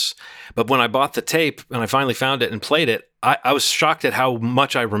months. But when I bought the tape and I finally found it and played it, I was shocked at how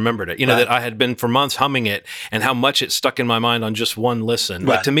much I remembered it. That I had been for months humming it, and how much it stuck in my mind on just one listen.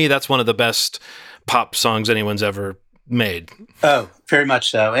 Right. Like, to me, that's one of the best pop songs anyone's ever made. Oh, very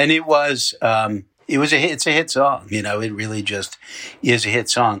much so. And it was it's a hit song. It really just is a hit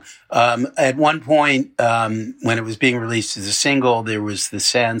song. At one point, when it was being released as a single, there was the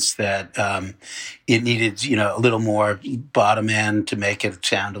sense that it needed, a little more bottom end to make it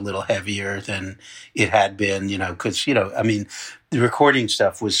sound a little heavier than it had been, because, the recording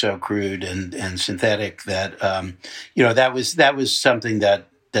stuff was so crude and synthetic that, that was something that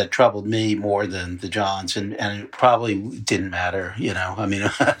troubled me more than the Johns, and it probably didn't matter,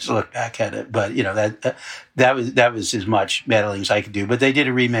 I just look back at it, but that was as much meddling as I could do. But they did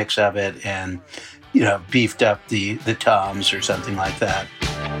a remix of it and beefed up the toms or something like that.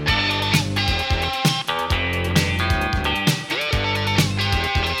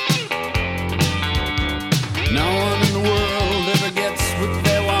 No one in the world ever gets what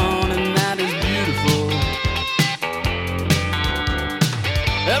they want, and that is beautiful.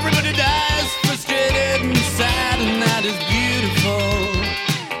 Everybody dies frustrated and sad, and that is beautiful.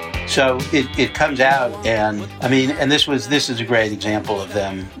 So it comes out, and this is a great example of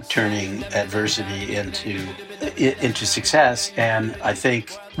them turning adversity into success. And I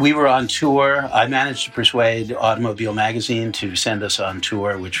think we were on tour. I managed to persuade Automobile Magazine to send us on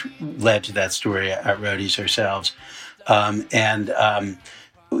tour, which led to that story at Roadies ourselves, and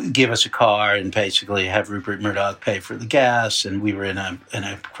give us a car and basically have Rupert Murdoch pay for the gas. And we were in a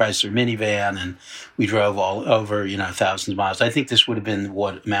Chrysler minivan, and we drove all over, thousands of miles. I think this would have been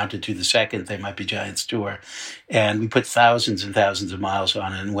what amounted to the second They Might Be Giants tour. And we put thousands and thousands of miles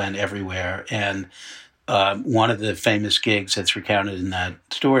on it and went everywhere. And one of the famous gigs that's recounted in that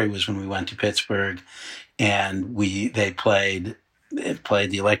story was when we went to Pittsburgh, and they played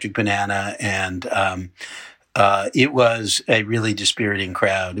the Electric Banana, and it was a really dispiriting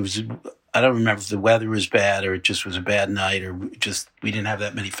crowd. It was, I don't remember if the weather was bad or it just was a bad night, or just we didn't have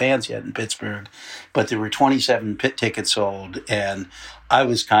that many fans yet in Pittsburgh, but there were 27 pit tickets sold, and I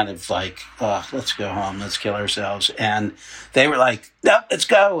was kind of like, let's go home, let's kill ourselves. And they were like, no, let's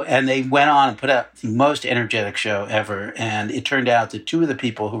go. And they went on and put out the most energetic show ever. And it turned out that two of the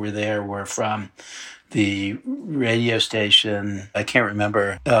people who were there were from the radio station. I can't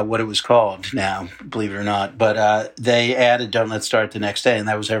remember what it was called now, believe it or not, but they added Don't Let's Start the next day, and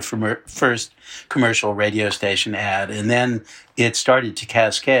that was our first commercial radio station ad. And then it started to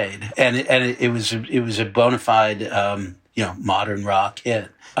cascade, and it was a bona fide modern rock hit.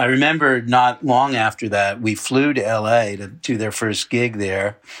 I remember not long after that, we flew to L.A. to do their first gig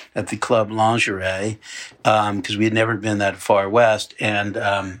there at the Club Lingerie, because we had never been that far west,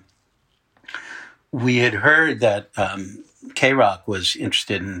 and we had heard that K-Rock was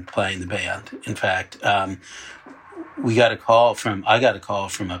interested in playing the band. In fact, I got a call from a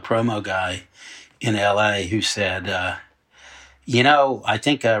promo guy in LA who said, I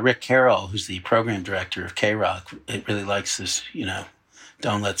think Rick Carroll, who's the program director of K-Rock, really likes this,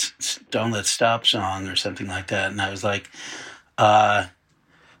 Don't Let's Stop song or something like that. And I was like,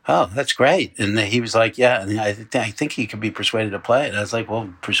 oh, that's great. And he was like, yeah, and I think he could be persuaded to play it. I was like,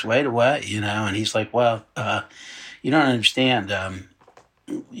 well, persuade away, and he's like, well, you don't understand,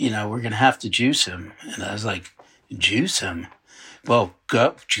 we're going to have to juice him. And I was like, juice him? well,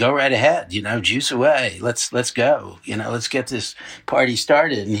 go right ahead, juice away. Let's go, let's get this party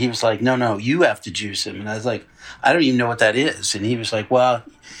started. And he was like, no, you have to juice him. And I was like, I don't even know what that is. And he was like, well,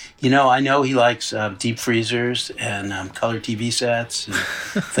 I know he likes deep freezers and color TV sets and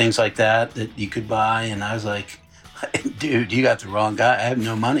things like that you could buy. And I was like, dude, you got the wrong guy. I have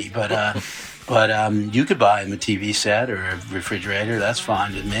no money, but you could buy him a TV set or a refrigerator. That's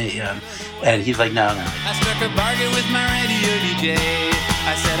fine with me. And he's like, no. I struck a bargain with my radio DJ.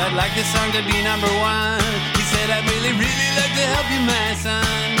 I said I'd like this song to be #1. He said I'd really, really like to help you, my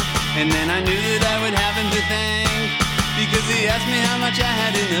son. And then I knew that I would have him to thank, because he asked me how much I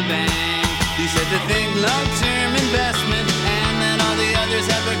had in the bank. He said to think long-term investment, and that all the others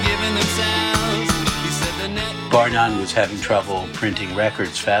had forgiven themselves. He said the net... Bar None was having trouble printing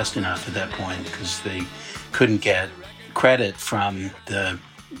records fast enough at that point because they couldn't get credit from the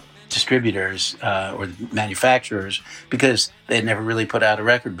distributors or the manufacturers because they'd never really put out a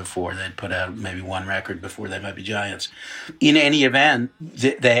record before. They'd put out maybe one record before They Might Be Giants. In any event,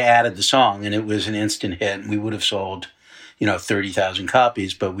 they added the song, and it was an instant hit. And we would have sold, 30,000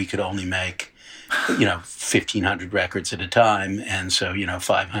 copies, but we could only make, 1,500 records at a time. And so,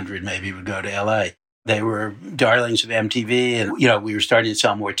 500 maybe would go to L.A. They were darlings of MTV, and, we were starting to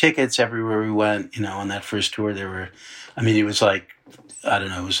sell more tickets everywhere we went. On that first tour, it was like, I don't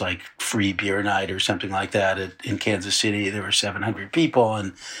know, it was like free beer night or something like that in Kansas City. There were 700 people,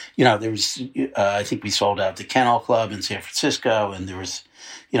 and, there was, I think we sold out the Kennel Club in San Francisco, and there was,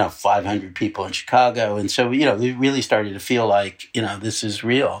 500 people in Chicago. And so, we really started to feel like, this is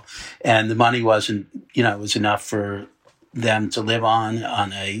real. And the money wasn't, was enough for them to live on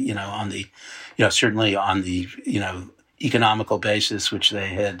a, certainly on the, economical basis, which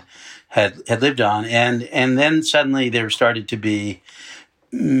they had lived on. And then suddenly there started to be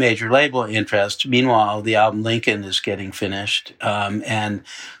major label interest. Meanwhile, the album Lincoln is getting finished. And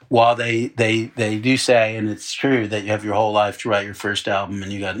while they do say, and it's true, that you have your whole life to write your first album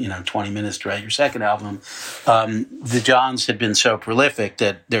and you got, 20 minutes to write your second album, the Johns had been so prolific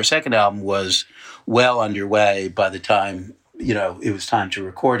that their second album was well underway by the time, it was time to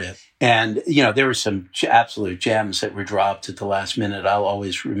record it. And, there were some absolute gems that were dropped at the last minute. I'll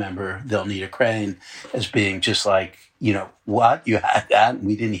always remember They'll Need a Crane as being just like, what? You had that and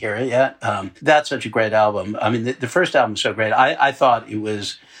we didn't hear it yet? That's such a great album. I mean, the first album was so great. I thought it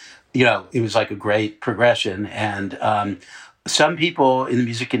was, it was like a great progression. And some people in the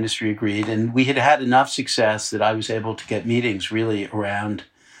music industry agreed. And we had had enough success that I was able to get meetings really around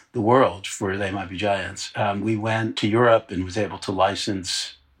the world for They Might Be Giants. We went to Europe and was able to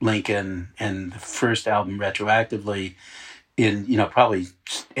license Lincoln and the first album retroactively in, probably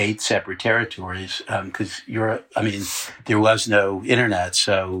 8 separate territories. Because there was no internet,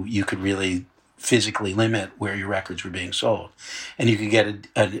 so you could really physically limit where your records were being sold. And you could get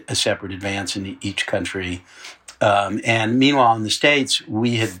a separate advance in each country. And meanwhile, in the States,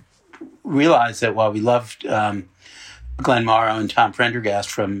 we had realized that while we loved Glenn Morrow and Tom Prendergast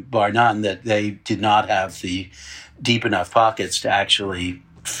from Bar None, that they did not have the deep enough pockets to actually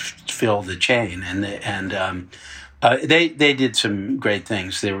fill the chain. And they did some great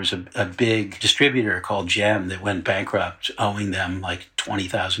things. There was a big distributor called Gem that went bankrupt, owing them like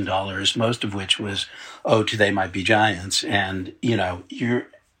 $20,000, most of which was owed to They Might Be Giants. And,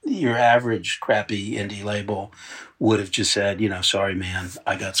 your average crappy indie label would have just said, sorry, man,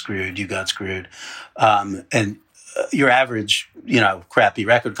 I got screwed, you got screwed. And your average, crappy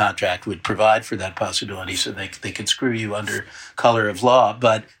record contract would provide for that possibility, so they could screw you under color of law.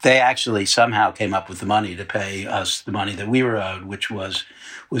 But they actually somehow came up with the money to pay us the money that we were owed, which was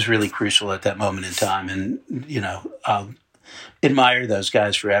really crucial at that moment in time. And, I'll admire those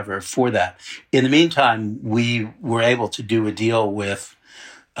guys forever for that. In the meantime, we were able to do a deal with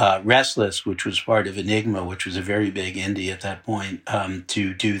Restless, which was part of Enigma, which was a very big indie at that point,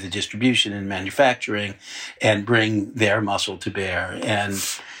 to do the distribution and manufacturing and bring their muscle to bear.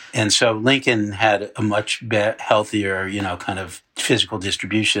 And so Lincoln had a much healthier, kind of physical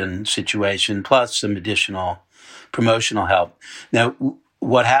distribution situation, plus some additional promotional help. Now,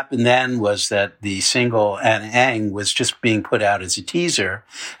 what happened then was that the single Anna Ang was just being put out as a teaser,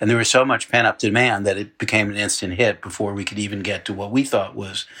 and there was so much pent-up demand that it became an instant hit before we could even get to what we thought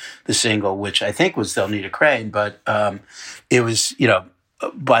was the single, which I think was They'll Need a Crane. But it was,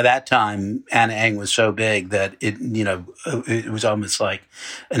 by that time, Anna Ang was so big that it was almost like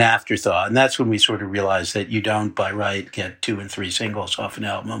an afterthought. And that's when we sort of realized that you don't, by right, get 2 and 3 singles off an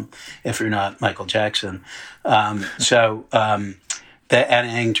album if you're not Michael Jackson. That Anna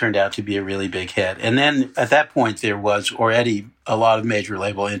Ang turned out to be a really big hit. And then at that point, there was already a lot of major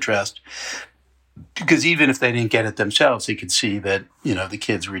label interest because even if they didn't get it themselves, they could see that, the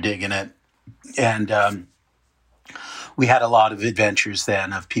kids were digging it. And we had a lot of adventures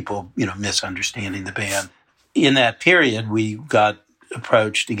then of people, misunderstanding the band. In that period, we got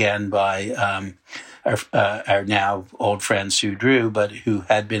approached again by our now old friend Sue Drew, but who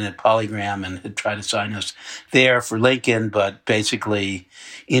had been at Polygram and had tried to sign us there for Lincoln, but basically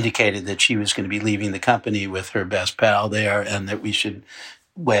indicated that she was going to be leaving the company with her best pal there and that we should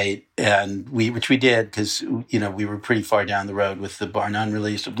wait. And which we did because, we were pretty far down the road with the bar none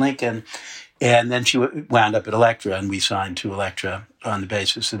release of Lincoln. And then she wound up at Elektra, and we signed to Elektra on the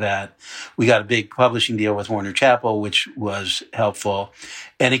basis of that. We got a big publishing deal with Warner Chappell, which was helpful.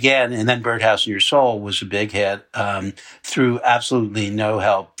 And then Birdhouse in Your Soul was a big hit through absolutely no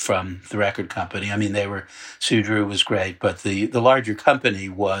help from the record company. I mean, Sue Drew was great, but the larger company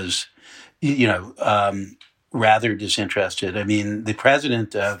was, rather disinterested. I mean, the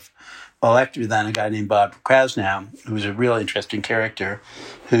president of Elektra, then a guy named Bob Krasnow, who was a real interesting character,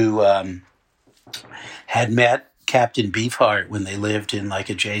 who had met Captain Beefheart when they lived in like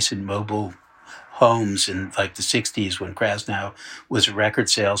adjacent mobile homes in like the 60s when Krasnow was a record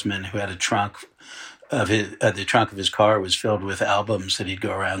salesman who had a trunk of the trunk of his car was filled with albums that he'd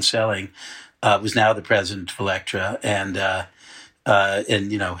go around selling, was now the president of Elektra and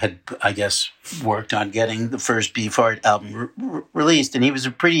had, I guess, worked on getting the first Beefheart album released. And he was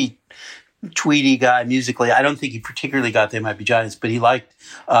a pretty tweedy guy musically. I don't think he particularly got They Might Be Giants, but he liked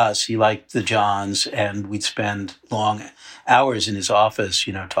us. He liked the Johns, and we'd spend long hours in his office,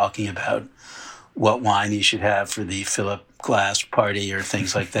 talking about what wine he should have for the Philip Glass party or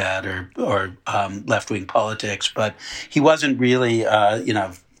things like that, or left-wing politics. But he wasn't really,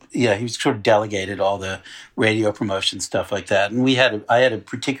 he was sort of delegated all the radio promotion stuff like that. And I had a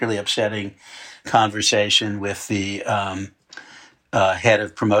particularly upsetting conversation with the head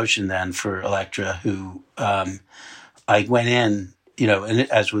of promotion then for Elektra, who I went in,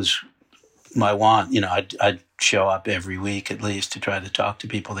 and as was my want, I'd show up every week at least to try to talk to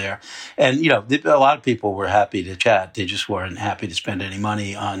people there. And, a lot of people were happy to chat. They just weren't happy to spend any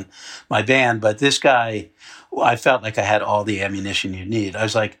money on my band. But this guy, I felt like I had all the ammunition you need. I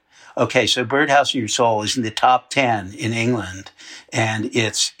was like, okay, so Birdhouse in Your Soul is in the top 10 in England, and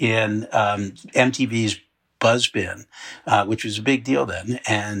it's in MTV's Buzzbin, which was a big deal then.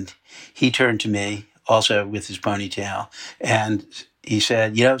 And he turned to me, also with his ponytail, and he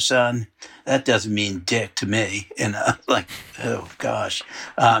said, son, that doesn't mean dick to me. And I was like, oh, gosh.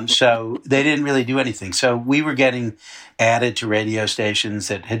 So they didn't really do anything. So we were getting added to radio stations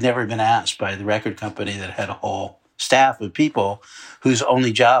that had never been asked by the record company that had a whole staff of people whose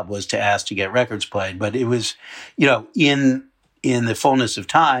only job was to ask to get records played. But it was, in the fullness of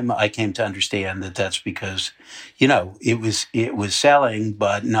time, I came to understand that that's because, it was selling,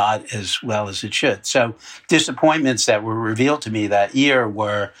 but not as well as it should. So disappointments that were revealed to me that year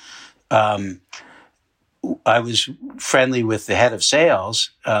were, I was friendly with the head of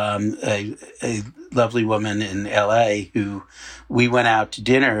sales, a lovely woman in LA who we went out to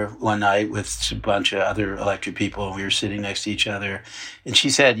dinner one night with a bunch of other Elektra people, and we were sitting next to each other. And she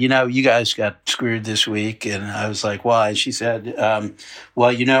said, you guys got screwed this week. And I was like, why? And she said,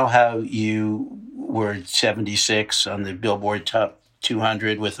 well, you know how you were 76 on the Billboard Top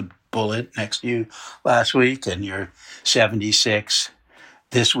 200 with a bullet next to you last week, and you're 76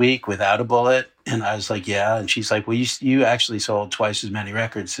 this week without a bullet? And I was like, yeah. And she's like, well, you actually sold twice as many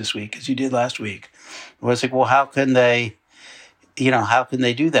records this week as you did last week. I was like, well, how can they do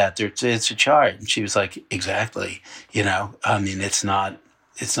that? It's a chart. And she was like, exactly. It's not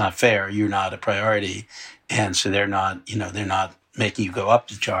fair. You're not a priority. And so they're not making you go up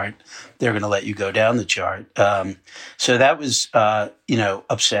the chart. They're going to let you go down the chart. So that was,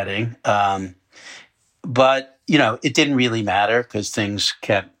 upsetting. But, it didn't really matter because things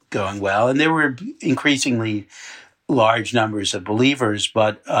kept going well. And there were increasingly large numbers of believers,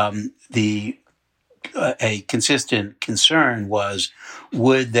 but a consistent concern was,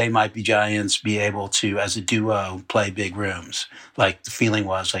 would They Might Be Giants be able to, as a duo, play big rooms? Like, the feeling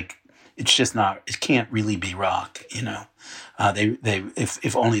was like, it's just not, it can't really be rock,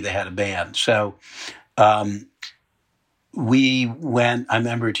 if only they had a band. So, we went, I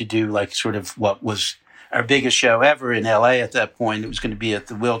remember, to do like sort of what was our biggest show ever in LA at that point. It was going to be at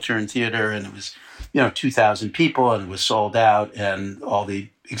the Wiltern Theater, and it was, 2,000 people, and it was sold out, and all the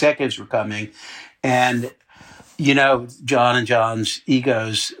executives were coming. And, John and John's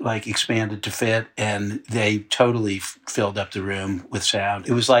egos like expanded to fit, and they totally filled up the room with sound.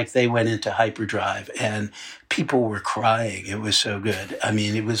 It was like they went into hyperdrive and people were crying. It was so good. I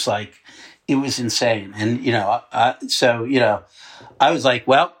mean, it was like it was insane. And, so, I was like,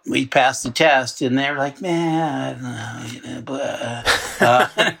 well, we passed the test. And they were like, man, I don't know,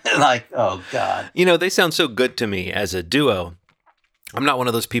 blah. Like, oh, God. They sound so good to me as a duo. I'm not one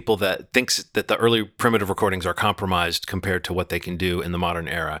of those people that thinks that the early Primitive recordings are compromised compared to what they can do in the modern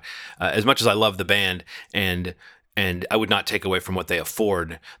era. As much as I love the band and I would not take away from what they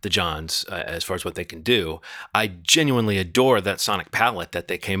afford, the Johns, as far as what they can do, I genuinely adore that sonic palette that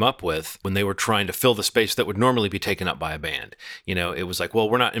they came up with when they were trying to fill the space that would normally be taken up by a band. It was like, well,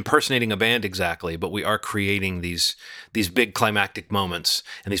 we're not impersonating a band exactly, but we are creating these big climactic moments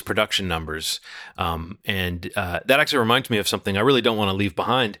and these production numbers. That actually reminds me of something I really don't want to leave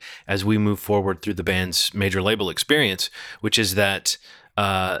behind as we move forward through the band's major label experience, which is that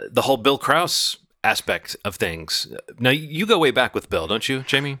the whole Bill Krause aspect of things. Now, you go way back with Bill, don't you,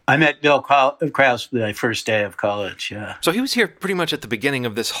 Jamie? I met Bill Krause my first day of college, yeah. So he was here pretty much at the beginning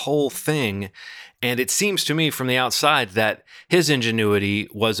of this whole thing, and it seems to me from the outside that his ingenuity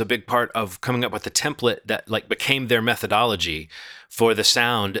was a big part of coming up with the template that became their methodology for the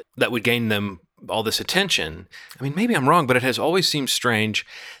sound that would gain them all this attention. I mean, maybe I'm wrong, but it has always seemed strange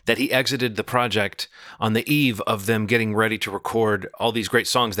that he exited the project on the eve of them getting ready to record all these great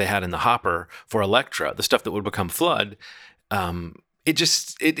songs they had in the hopper for Elektra, the stuff that would become Flood. It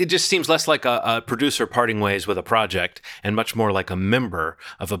just seems less like a producer parting ways with a project and much more like a member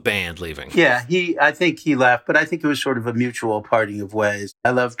of a band leaving. Yeah, I think he left, but I think it was sort of a mutual parting of ways. I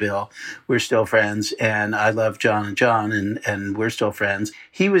love Bill. We're still friends. And I love John and John, and we're still friends.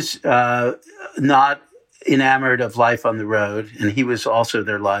 He was not enamored of life on the road, and he was also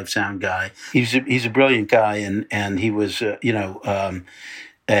their live sound guy. He's a brilliant guy, and he was,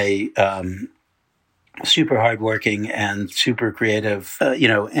 super hardworking and super creative,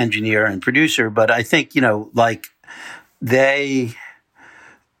 engineer and producer. But I think, they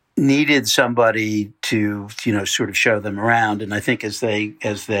needed somebody to, sort of show them around. And I think as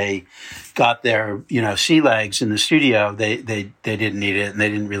they got their, sea legs in the studio, they didn't need it and they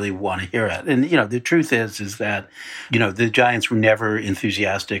didn't really want to hear it. And, the truth is that, the Giants were never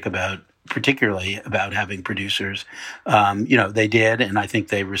enthusiastic particularly about having producers. They did, and I think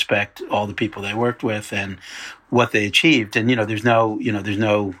they respect all the people they worked with and what they achieved. And, there's no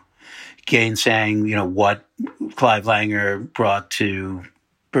gainsaying, what Clive Langer brought to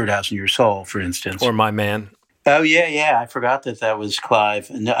Birdhouse in Your Soul, for instance. Or My Man. Oh, yeah. I forgot that was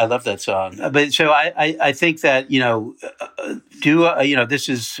Clive. And I love that song. But so I think that, this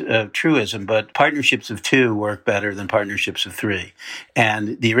is a truism, but partnerships of two work better than partnerships of three.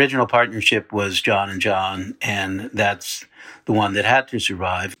 And the original partnership was John and John, and that's the one that had to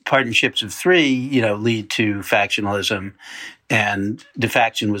survive. Partnerships of three, lead to factionalism, and the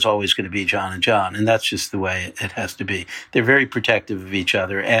faction was always going to be John and John, and that's just the way it has to be. They're very protective of each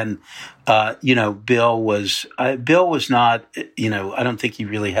other, and Bill was not, I don't think he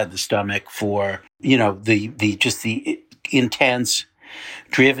really had the stomach for the intense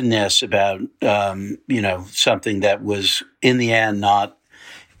drivenness about something that was in the end not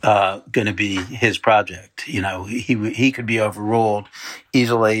going to be his project. He could be overruled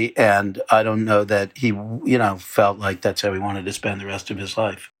easily, and I don't know that he, felt like that's how he wanted to spend the rest of his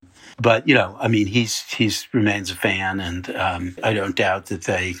life. But, he's remains a fan, and I don't doubt that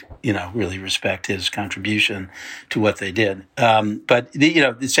they, really respect his contribution to what they did. But,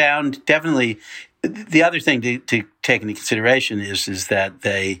 the sound definitely. The other thing to take into consideration is that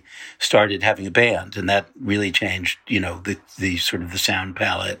they started having a band, and that really changed, the sort of the sound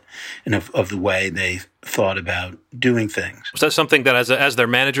palette and of the way they thought about doing things. Was that something that as their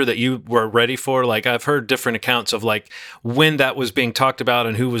manager that you were ready for? Like, I've heard different accounts of when that was being talked about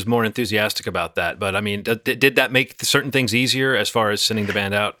and who was more enthusiastic about that. But I mean, did that make certain things easier as far as sending the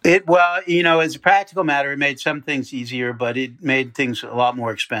band out? As a practical matter, it made some things easier, but it made things a lot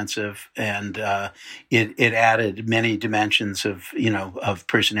more expensive, and it added many dimensions of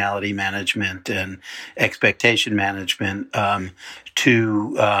personality management and expectation management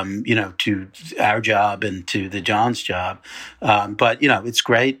to our job and to the John's job. But it's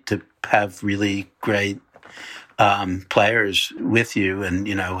great to have really great players with you,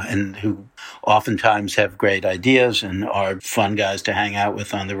 and who oftentimes have great ideas and are fun guys to hang out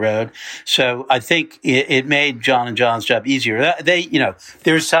with on the road. So I think it made John and John's job easier.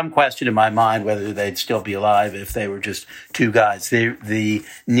 There's some question in my mind whether they'd still be alive if they were just two guys. The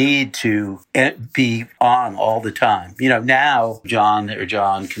need to be on all the time. Now John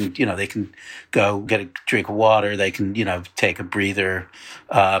can, they can go get a drink of water. They can, take a breather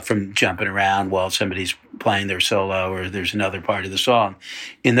from jumping around while somebody's playing their solo or there's another part of the song.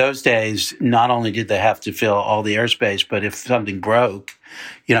 In those days, not only did they have to fill all the airspace, but if something broke,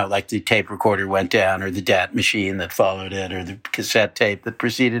 like the tape recorder went down, or the DAT machine that followed it, or the cassette tape that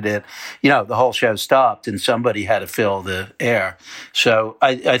preceded it, the whole show stopped and somebody had to fill the air. So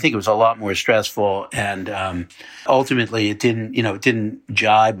I think it was a lot more stressful, and ultimately it didn't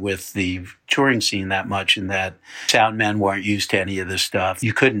jibe with the touring scene that much, in that sound men weren't used to any of this stuff.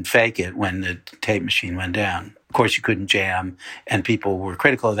 You couldn't fake it when the tape machine went down. Of course, you couldn't jam, and people were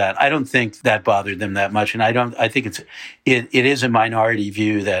critical of that. I don't think that bothered them that much, and I think it is a minority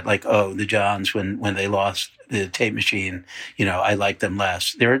view that, like, oh, the Johns, when they lost the tape machine, I like them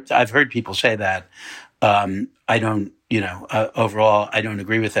less. I've heard people say that. I don't, overall, I don't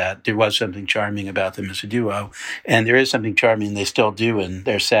agree with that. There was something charming about them as a duo, and there is something charming they still do in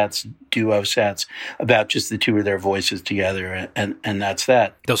their duo sets, about just the two of their voices together, and that's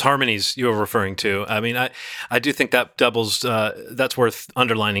that. Those harmonies you were referring to. I mean, I do think that doubles, that's worth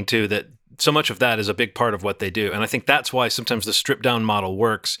underlining too, that so much of that is a big part of what they do. And I think that's why sometimes the stripped down model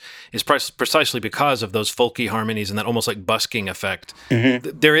works, is precisely because of those folky harmonies and that almost like busking effect.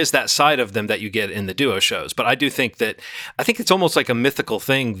 Mm-hmm. There is that side of them that you get in the duo shows. But I do think it's almost like a mythical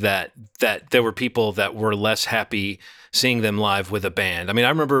thing that there were people that were less happy seeing them live with a band. I mean, I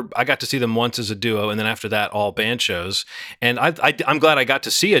remember I got to see them once as a duo, and then after that, all band shows. And I'm glad I got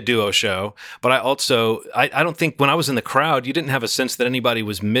to see a duo show, but I don't think when I was in the crowd, you didn't have a sense that anybody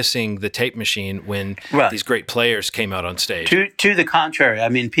was missing the tape machine when these great players came out on stage. To the contrary, I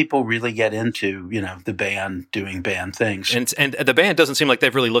mean, people really get into, the band doing band things. And the band doesn't seem like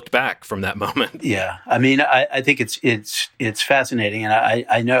they've really looked back from that moment. Yeah. I mean, I think it's fascinating. And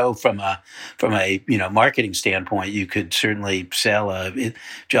I know from a marketing standpoint, you could certainly sell a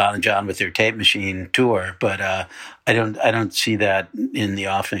John and John with their tape machine tour, but I don't see that in the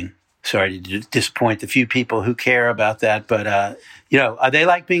offing. Sorry to disappoint the few people who care about that, but they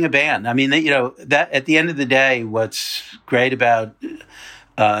like being a band. I mean, that at the end of the day, what's great about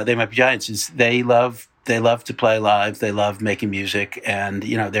They Might Be Giants is they love to play live. They love making music, and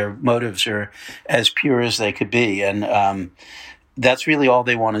their motives are as pure as they could be, and that's really all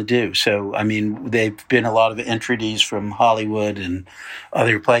they want to do. So, I mean, they've been a lot of entreaties from Hollywood and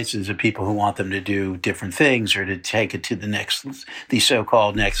other places of people who want them to do different things or to take it to the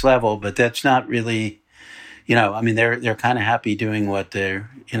so-called next level. But that's not really, I mean, they're kind of happy doing what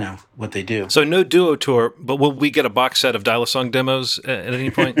what they do. So no duo tour, but will we get a box set of Dial-A-Song demos at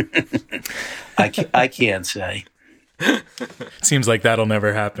any point? I can't say. Seems like that'll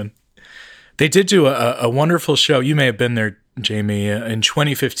never happen. They did do a wonderful show. You may have been there, Jamie, in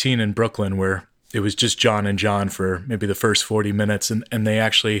 2015 in Brooklyn, where it was just John and John for maybe the first 40 minutes, and they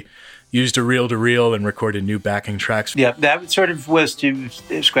actually used a reel-to-reel and recorded new backing tracks. Yeah, that sort of was to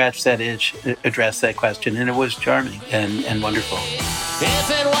scratch that itch, address that question, and it was charming and wonderful.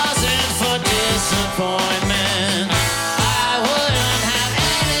 If it wasn't for disappointment, I wouldn't have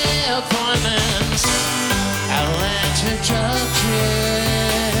any appointments. Atlanta Junction,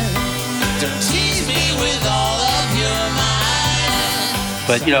 don't tease me with all of your mind.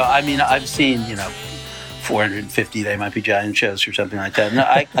 But, I mean, I've seen, 450 They Might Be Giant shows or something like that. No,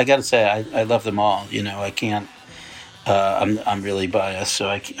 I got to say, I love them all. I can't, I'm really biased, so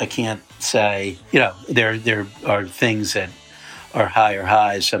I can't say, there are things that are higher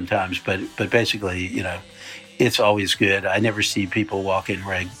highs sometimes, but basically, it's always good. I never see people walk in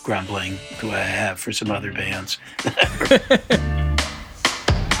grumbling the way I have for some other bands.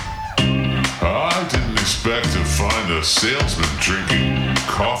 I didn't expect to find a salesman drinking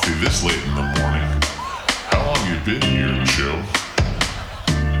coffee this late in the morning. How long you been here, Joe?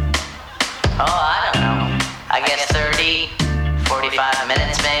 Oh, I don't know. I guess 30, 45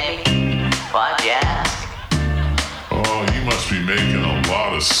 minutes maybe. Why'd you ask? Oh, you must be making a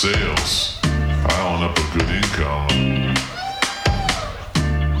lot of sales. Piling up a good income.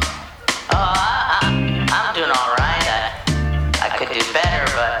 Oh, I'm doing all right. I could do better,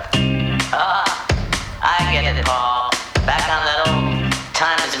 but I get it, Paul. Back on that old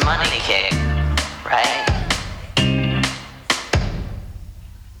time is money kick, right?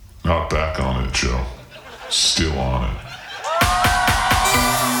 Not back on it, Joe. Still on it.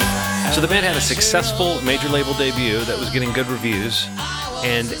 So the band had a successful major label debut that was getting good reviews,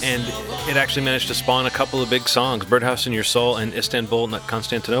 and it actually managed to spawn a couple of big songs. Birdhouse in Your Soul and Istanbul, not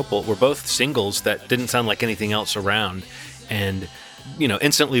Constantinople, were both singles that didn't sound like anything else around, and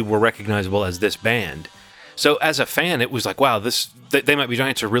instantly were recognizable as this band. So as a fan, it was like, wow, They Might Be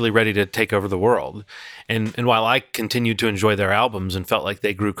Giants are really ready to take over the world. And while I continued to enjoy their albums and felt like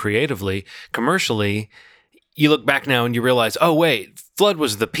they grew creatively, commercially, you look back now and you realize, oh, wait, Flood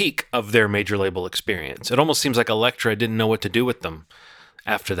was the peak of their major label experience. It almost seems like Elektra didn't know what to do with them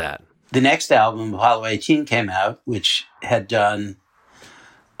after that. The next album, Apollo 18, came out, which had done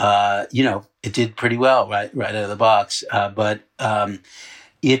it did pretty well right out of the box. But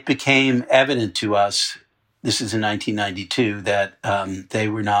it became evident to us, this is in 1992, that they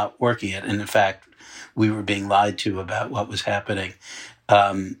were not working it. And in fact, we were being lied to about what was happening.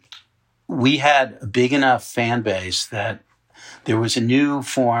 We had a big enough fan base that there was a new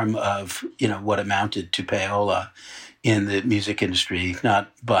form of, what amounted to payola in the music industry,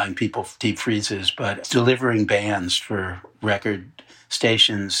 not buying people deep freezes, but delivering bands for record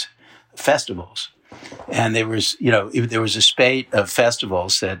stations, festivals. And there was, there was a spate of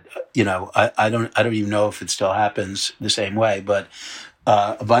festivals that, I don't even know if it still happens the same way, but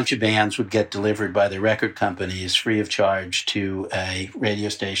a bunch of bands would get delivered by the record companies free of charge to a radio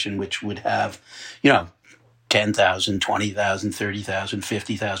station, which would have, 10,000, 20,000, 30,000,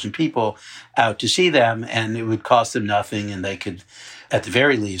 50,000 people out to see them, and it would cost them nothing, and they could, at the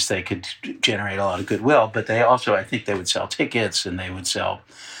very least, they could generate a lot of goodwill, but they also, I think they would sell tickets, and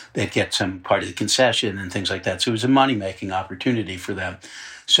they'd get some part of the concession and things like that. So it was a money-making opportunity for them.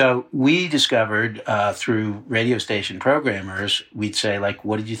 So we discovered through radio station programmers, we'd say, like,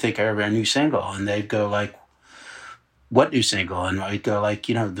 what did you think of our new single? And they'd go like, what new single? And I'd go like,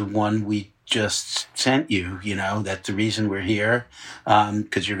 the one we just sent you, that's the reason we're here,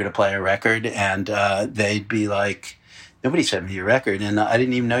 because you're going to play a record. And they'd be like, nobody sent me your record, and I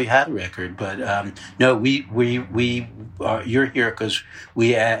didn't even know you had a record. But no, you're here because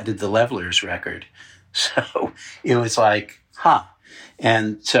we added the Levelers record. So it was like, huh.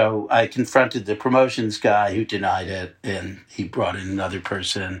 And so I confronted the promotions guy who denied it, and he brought in another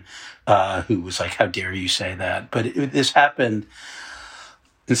person who was like, how dare you say that? But this happened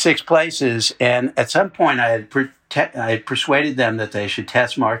in 6 places, and at some point I had persuaded them that they should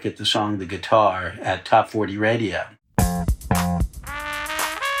test market the song The Guitar at Top 40 Radio.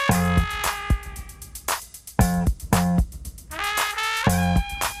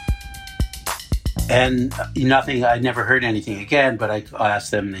 And I never heard anything again, but I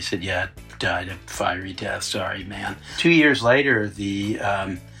asked them, and they said, yeah, died a fiery death. Sorry, man. 2 years later, the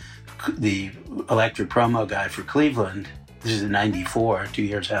Electra promo guy for Cleveland, this is in 94, 2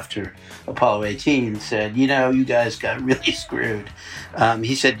 years after Apollo 18, said, you guys got really screwed.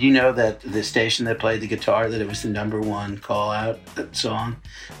 He said, that the station that played The Guitar, that it was the number 1 call-out song?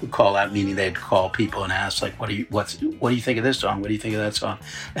 Call-out meaning they'd call people and ask, like, what do you think of this song? What do you think of that song?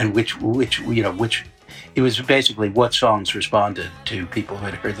 And which it was basically what songs responded to people who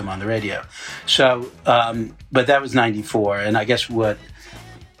had heard them on the radio. So, but that was 94, and I guess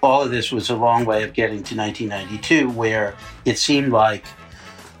all of this was a long way of getting to 1992, where it seemed like,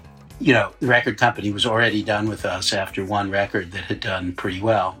 the record company was already done with us after one record that had done pretty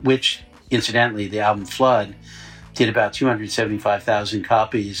well, which, incidentally, the album Flood did about 275,000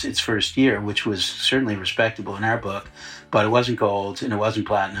 copies its first year, which was certainly respectable in our book, but it wasn't gold and it wasn't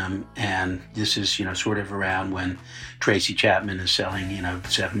platinum. And this is, sort of around when Tracy Chapman is selling,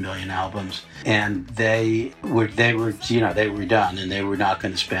 7 million albums. And they were done, and they were not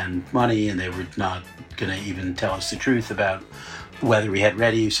going to spend money, and they were not going to even tell us the truth about whether we had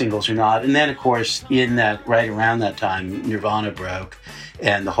radio singles or not. And then, of course, right around that time, Nirvana broke,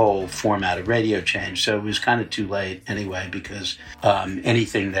 and the whole format of radio changed. So it was kind of too late anyway, because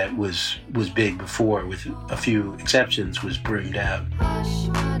anything that was big before, with a few exceptions, was broomed out. Hush,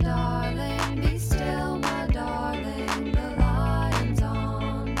 my darling, be still, my darling, the lion's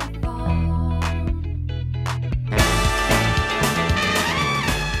on the phone.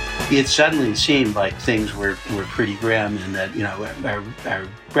 It suddenly seemed like things were pretty grim, and that, our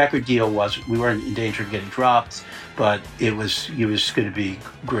record deal we weren't in danger of getting dropped, but it was going to be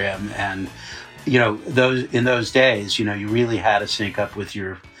grim. And, in those days, you really had to sync up with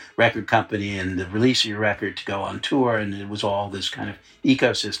your record company and the release of your record to go on tour, and it was all this kind of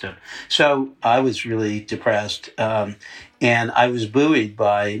ecosystem. So I was really depressed, and I was buoyed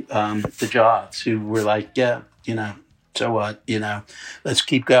by the Johns, who were like, yeah, so what, let's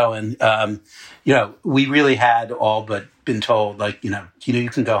keep going. We really had all but been told, like, you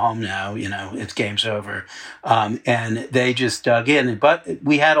can go home now, it's game's over. And they just dug in. But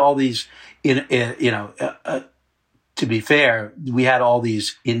we had all these, to be fair, we had all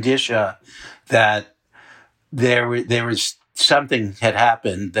these indicia that there was something had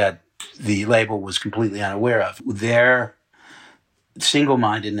happened that the label was completely unaware of. Their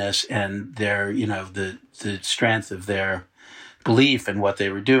single-mindedness and their, the strength of their belief in what they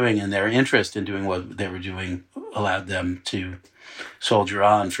were doing and their interest in doing what they were doing allowed them to soldier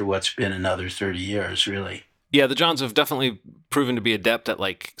on for what's been another 30 years, really. Yeah, the Johns have definitely proven to be adept at,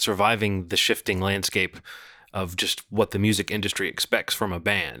 like, surviving the shifting landscape of just what the music industry expects from a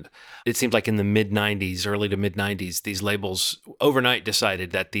band. It seemed like in the mid-90s, early to mid-90s, these labels overnight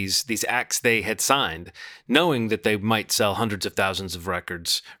decided that these acts they had signed, knowing that they might sell hundreds of thousands of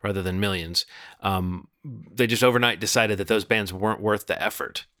records rather than millions, they just overnight decided that those bands weren't worth the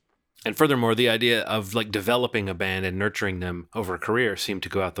effort. And furthermore, the idea of like developing a band and nurturing them over a career seemed to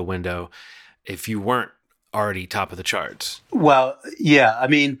go out the window if you weren't already top of the charts. Well, yeah, I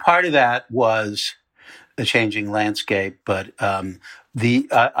mean, part of that was a changing landscape, but I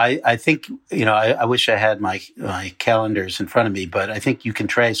think, you know, I wish I had my calendars in front of me, but I think you can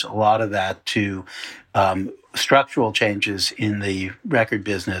trace a lot of that to structural changes in the record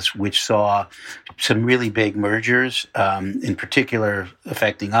business, which saw some really big mergers. In particular,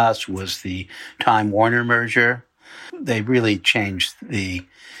 affecting us was the Time Warner merger. They really changed the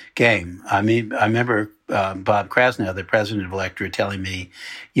game. I mean, I remember Bob Krasnow, the president of Elektra, telling me,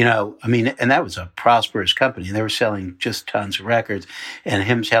 you know, I mean, and that was a prosperous company, and they were selling just tons of records, and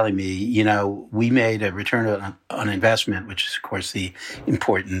him telling me, you know, we made a return on investment, which is, of course, the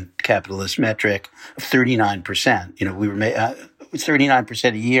important capitalist metric, of 39%. You know, we were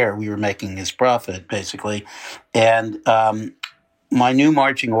 39% a year we were making this profit, basically. And my new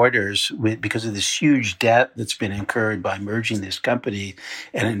marching orders, because of this huge debt that's been incurred by merging this company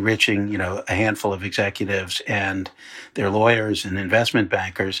and enriching, you know, a handful of executives and their lawyers and investment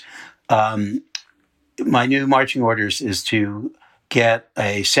bankers, my new marching orders is to get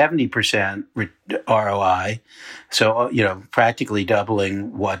a 70% ROI. So, you know, practically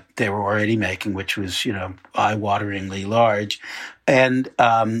doubling what they were already making, which was, you know, eye-wateringly large. And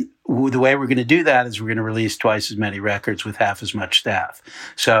the way we're going to do that is we're going to release twice as many records with half as much staff.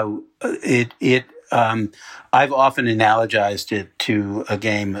 So I've often analogized it to a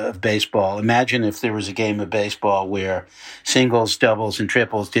game of baseball. Imagine if there was a game of baseball where singles, doubles, and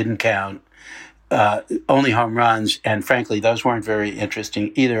triples didn't count, only home runs, and frankly, those weren't very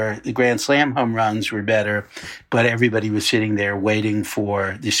interesting either. The Grand Slam home runs were better, but everybody was sitting there waiting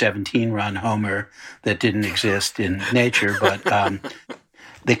for the 17-run homer that didn't exist in nature, but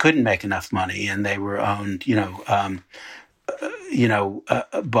they couldn't make enough money, and they were owned,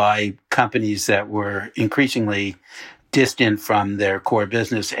 by companies that were increasingly distant from their core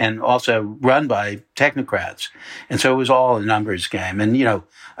business and also run by technocrats. And so it was all a numbers game. And, you know,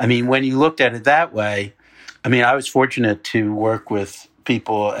 I mean, when you looked at it that way, I mean, I was fortunate to work with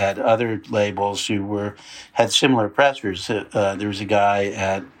people at other labels who had similar pressures. There was a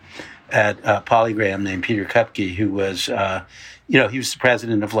guy at Polygram named Peter Kupke who was, he was the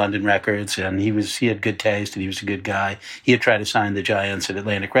president of London Records, and he had good taste, and he was a good guy. He had tried to sign the giants at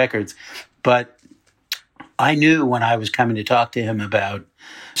Atlantic Records, but I knew when I was coming to talk to him about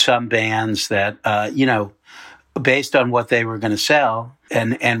some bands that, based on what they were going to sell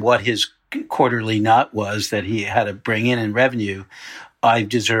and what his quarterly nut was that he had to bring in revenue, I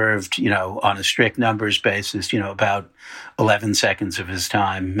deserved, on a strict numbers basis, about 11 seconds of his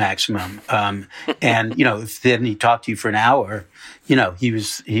time maximum. And, if then he talked to you for an hour, he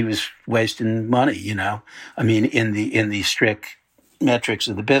was wasting money, I mean, in the strict metrics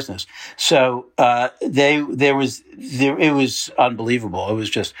of the business. So, it was unbelievable. It was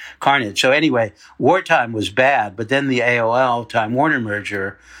just carnage. So anyway, Wartime was bad, but then the AOL Time Warner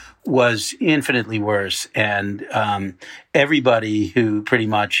merger was infinitely worse. And, everybody who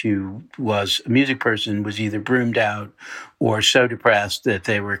was a music person was either broomed out or so depressed that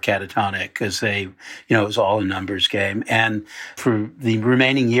they were catatonic because it was all a numbers game. And for the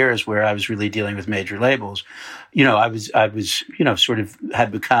remaining years where I was really dealing with major labels, I was sort of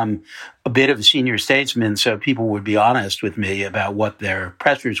had become a bit of a senior statesman. So people would be honest with me about what their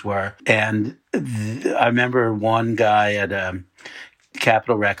pressures were. And I remember one guy at,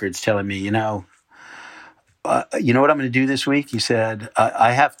 Capitol Records telling me, you know what I'm going to do this week? He said,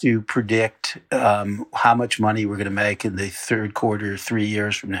 I have to predict how much money we're going to make in the third quarter 3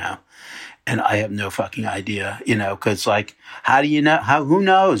 years from now. And I have no fucking idea, because how do you know? Who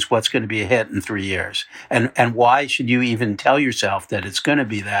knows what's going to be a hit in 3 years? And why should you even tell yourself that it's going to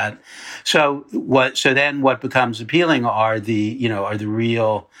be that? So then what becomes appealing are the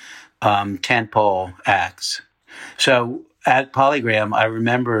real tentpole acts. So at Polygram, I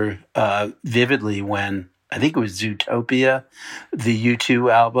remember vividly when I think it was Zootopia, the U2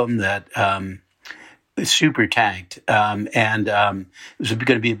 album that super tanked, and it was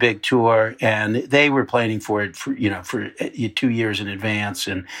going to be a big tour, and they were planning for it for 2 years in advance,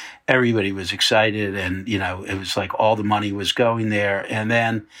 and everybody was excited, and it was like all the money was going there. And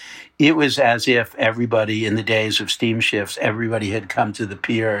then it was as if everybody, in the days of steamships, everybody had come to the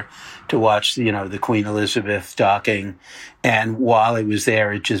pier to watch the Queen Elizabeth docking, and while it was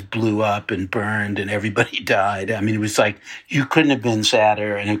there, it just blew up and burned, and everybody died. I mean, it was like you couldn't have been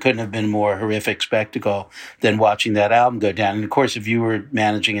sadder, and it couldn't have been more horrific spectacle than watching that album go down. And of course, if you were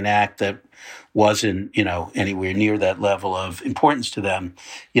managing an act that wasn't, anywhere near that level of importance to them,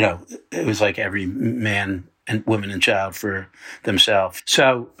 it was like every man and woman and child for themselves.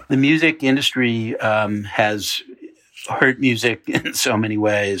 So the music industry has hurt music in so many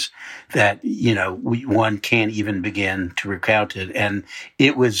ways that one can't even begin to recount it. And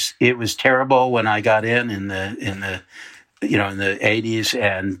it was terrible when I got in the 80s,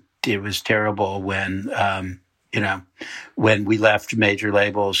 and it was terrible when when we left major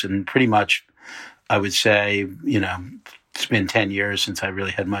labels. And pretty much, I would say, it's been 10 years since I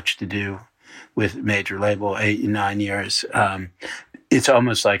really had much to do with major label, 8, 9 years. It's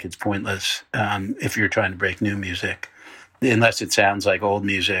almost like it's pointless if you're trying to break new music, unless it sounds like old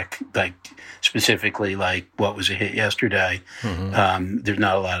music, like specifically like what was a hit yesterday. There's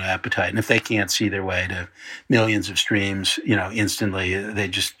not a lot of appetite. And if they can't see their way to millions of streams, instantly,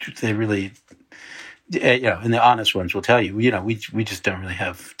 they really, and the honest ones will tell you, we just don't really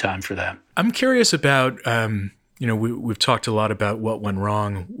have time for that. I'm curious about, we've talked a lot about what went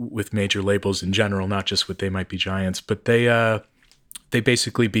wrong with major labels in general, not just with They Might Be Giants, but they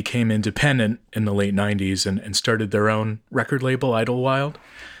basically became independent in the late 90s and started their own record label, Idlewild.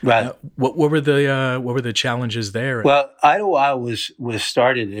 Right. What were the challenges there? Well, Idlewild was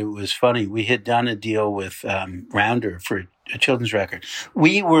started. It was funny. We had done a deal with Rounder for a children's record.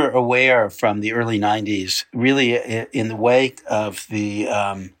 We were aware from the early 90s, really in the wake of the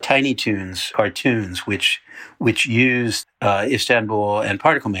Tiny Toons cartoons, which used Istanbul and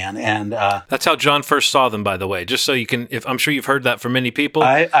Particle Man, and that's how John first saw them. By the way, just so you can, if I'm sure you've heard that from many people.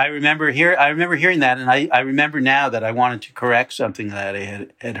 I remember hearing that, and I remember now that I wanted to correct something that I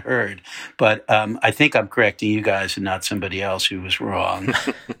had heard, but I think I'm correcting you guys and not somebody else who was wrong.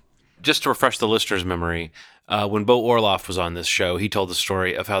 Just to refresh the listener's memory, when Bo Orloff was on this show, he told the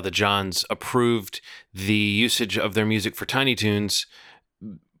story of how the Johns approved the usage of their music for Tiny Toons,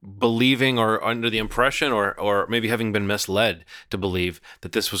 believing or under the impression or maybe having been misled to believe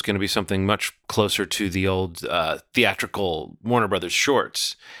that this was going to be something much closer to the old theatrical Warner Brothers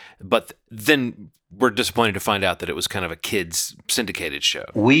shorts. But then we're disappointed to find out that it was kind of a kids syndicated show.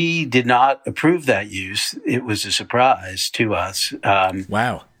 We did not approve that use. It was a surprise to us.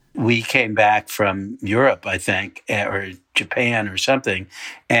 Wow. We came back from Europe, I think, or Japan or something,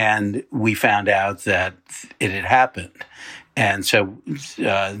 and we found out that it had happened. And so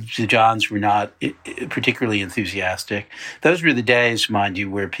the Johns were not particularly enthusiastic. Those were the days, mind you,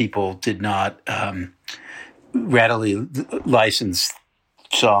 where people did not readily license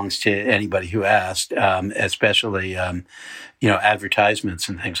songs to anybody who asked, especially advertisements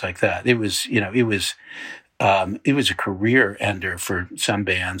and things like that. It was a career ender for some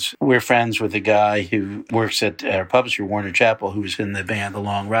bands. We're friends with a guy who works at our publisher, Warner Chappell, who was in the band The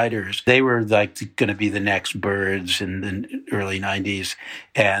Long Riders. They were like going to be the next Byrds in the early 90s,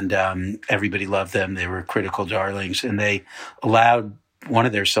 and everybody loved them. They were critical darlings, and they allowed one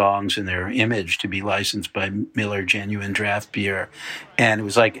of their songs and their image to be licensed by Miller Genuine Draft Beer. And it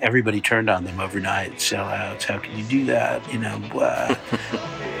was like everybody turned on them overnight. Sellouts, how can you do that? Blah.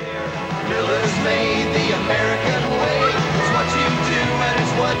 Miller's made the American way. It's what you do and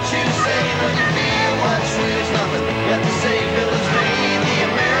it's what you say. When you feel what's true, there's nothing you have to say. Miller's made the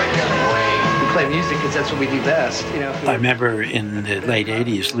American way. We play music because that's what we do best. I remember in the late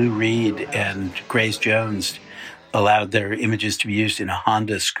 80s, Lou Reed and Grace Jones allowed their images to be used in a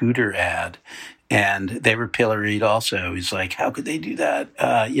Honda scooter ad. And they were pilloried also. He's like, how could they do that?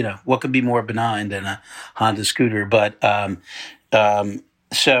 What could be more benign than a Honda scooter? But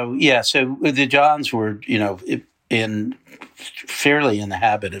so the Johns were, fairly in the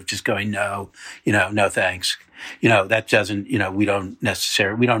habit of just going, no thanks. That doesn't, we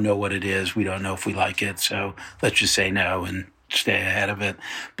don't know what it is. We don't know if we like it. So let's just say no and stay ahead of it.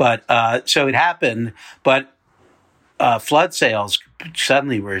 But, so it happened, but, flood sales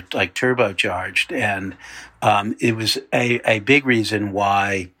suddenly were like turbocharged. And, it was a big reason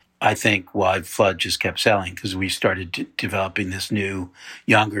why Flood just kept selling, because we started developing this new,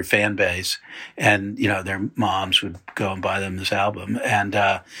 younger fan base, and their moms would go and buy them this album, and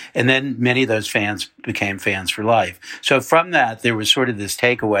then many of those fans became fans for life. So from that, there was sort of this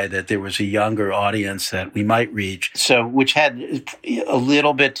takeaway that there was a younger audience that we might reach. So which had a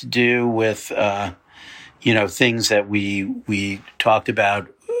little bit to do with things that we talked about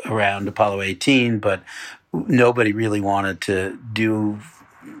around Apollo 18, but nobody really wanted to do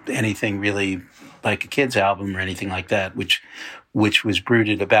anything really like a kids album or anything like that, which was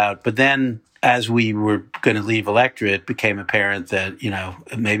brooded about. But then as we were going to leave Elektra, it became apparent that,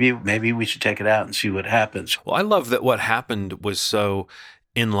 maybe we should take it out and see what happens. Well, I love that what happened was so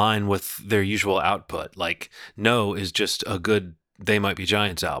in line with their usual output. Like, No is just a good They Might Be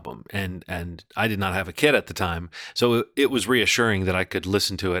Giants album. And I did not have a kid at the time. So it was reassuring that I could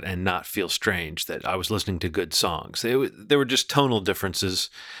listen to it and not feel strange, that I was listening to good songs. There were just tonal differences,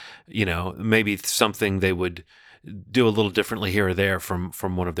 maybe something they would do a little differently here or there from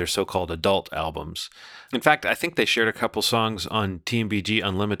one of their so-called adult albums. In fact, I think they shared a couple songs on TMBG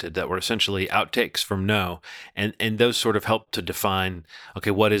Unlimited that were essentially outtakes from No, and those sort of helped to define, okay,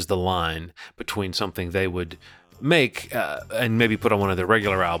 what is the line between something they would make and maybe put on one of their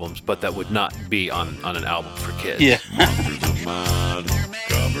regular albums, but that would not be on an album for kids. Yeah. Monsters of mud,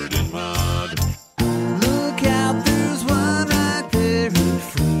 covered in mud. Look out, there's one right there who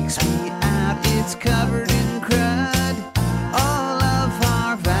freaks me out. It's covered in crud. All of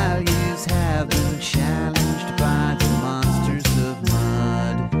our values have been challenged by the monsters of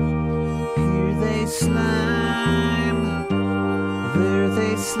mud. Here they slime, there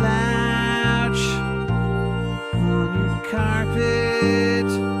they slouch on your carpet,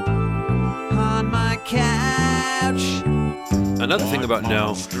 on my couch. Another thing about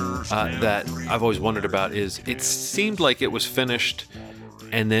No that I've always wondered about is it seemed like it was finished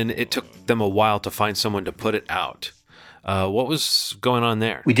and then it took them a while to find someone to put it out. What was going on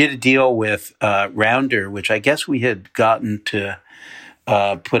there? We did a deal with Rounder, which I guess we had gotten to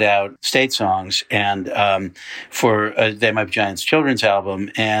put out State Songs and for They Might Be Giants children's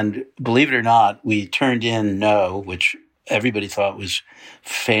album. And believe it or not, we turned in No, which everybody thought was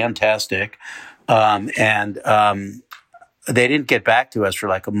fantastic. They didn't get back to us for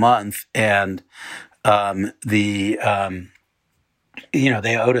like a month. And they owed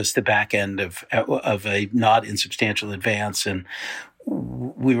us the back end of a not insubstantial advance. And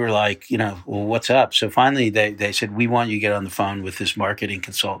we were like, well, what's up? So finally they said, we want you to get on the phone with this marketing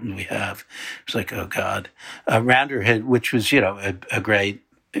consultant we have. It's like, oh God. Rounder which was, a great,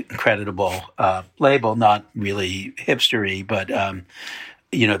 creditable label, not really hipstery, but,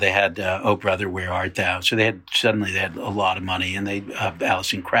 they had, Oh Brother, Where Art Thou? So they had a lot of money, and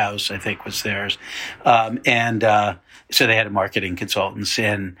Alison Krauss, I think, was theirs. So they had a marketing consultants,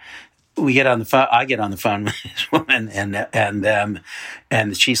 and we get on the phone. I get on the phone with this woman, and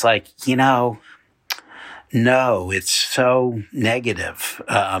she's like, no, it's so negative.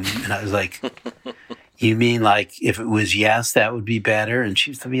 And I was like, you mean like if it was yes, that would be better? And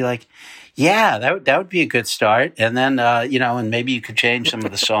she used to be like, yeah, that would be a good start. And then, and maybe you could change some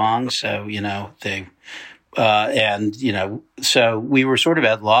of the songs. So, so we were sort of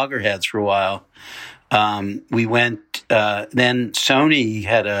at loggerheads for a while. We went, then Sony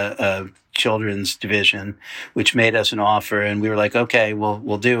had a children's division, which made us an offer, and we were like, okay,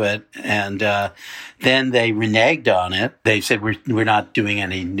 we'll do it. And then they reneged on it. They said, we're not doing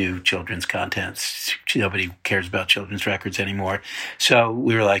any new children's content. Nobody cares about children's records anymore. So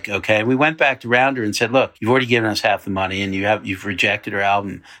we were like, okay. We went back to Rounder and said, look, you've already given us half the money, and you've rejected our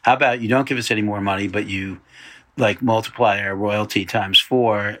album. How about you don't give us any more money, but you multiply our royalty times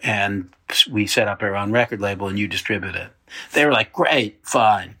 4, and we set up our own record label and you distribute it. They were like, great,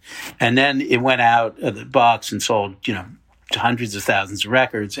 fine. And then it went out of the box and sold, hundreds of thousands of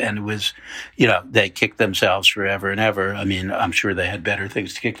records. And it was, they kicked themselves forever and ever. I mean, I'm sure they had better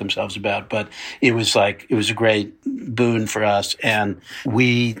things to kick themselves about, but it was a great boon for us. And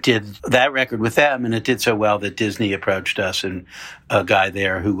we did that record with them, and it did so well that Disney approached us, and a guy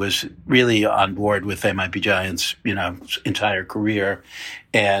there who was really on board with They Might Be Giants, entire career.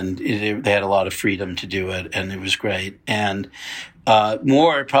 And they had a lot of freedom to do it, and it was great. And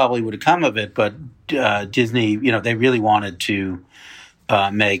more probably would have come of it, but Disney, they really wanted to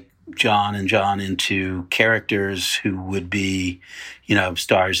make John and John into characters who would be,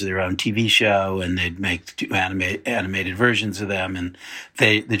 stars of their own TV show, and they'd make animated versions of them. And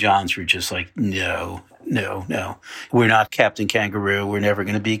the Johns were just like, no, we're not Captain Kangaroo. We're never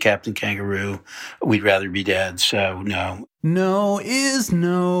going to be Captain Kangaroo. We'd rather be dead. So no. No is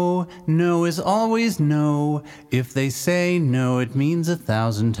no. No is always no. If they say no, it means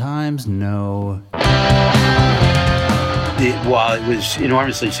 1,000 times no. While it was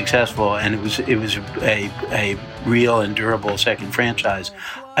enormously successful, and it was a real and durable second franchise,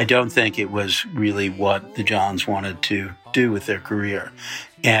 I don't think it was really what the Johns wanted to do with their career.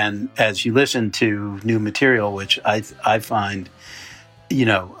 And as you listen to new material, which I find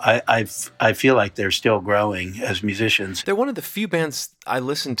I feel like they're still growing as musicians. They're one of the few bands I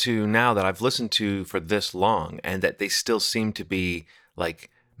listen to now that I've listened to for this long, and that they still seem to be like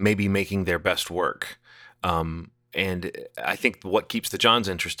maybe making their best work. And I think what keeps the Johns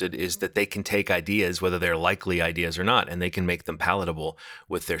interested is that they can take ideas, whether they're likely ideas or not, and they can make them palatable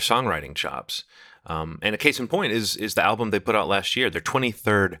with their songwriting chops. And a case in point is the album they put out last year, their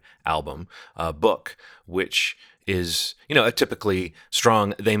 23rd album, Book, which is, a typically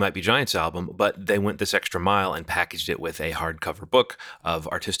strong They Might Be Giants album, but they went this extra mile and packaged it with a hardcover book of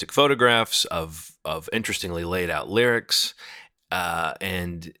artistic photographs, of interestingly laid out lyrics.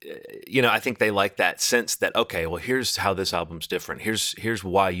 And I think they like that sense that, okay, well, here's how this album's different. Here's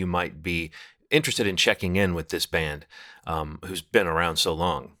why you might be interested in checking in with this band, who's been around so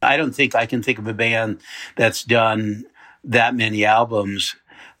long. I don't think I can think of a band that's done that many albums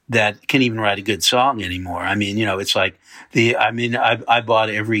that can even write a good song anymore. I mean, it's like I bought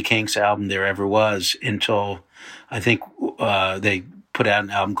every Kinks album there ever was until I think they put out an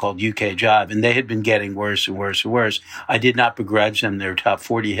album called UK Jive, and they had been getting worse and worse and worse. I did not begrudge them their top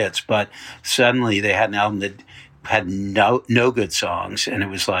 40 hits, but suddenly they had an album that had no good songs, and it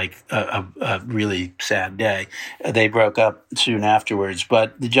was like a really sad day. They broke up soon afterwards,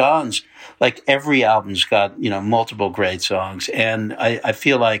 but the Johns, like every album's got multiple great songs, and I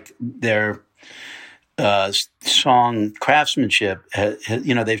feel like their song craftsmanship,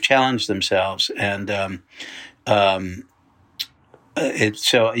 they've challenged themselves, and I'm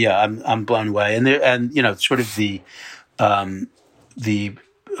blown away, and sort of the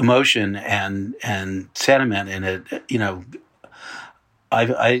emotion and sentiment in it,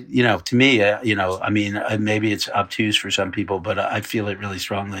 to me, maybe it's obtuse for some people, but I feel it really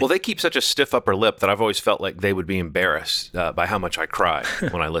strongly. Well, they keep such a stiff upper lip that I've always felt like they would be embarrassed by how much I cry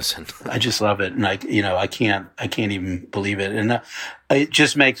when I listen. I just love it, and I can't even believe it, and it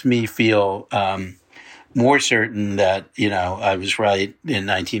just makes me feel more certain that I was right in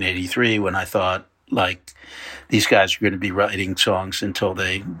 1983 when I thought like these guys are going to be writing songs until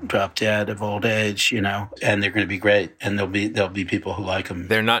they drop dead of old age, and they're going to be great, and there'll be people who like them.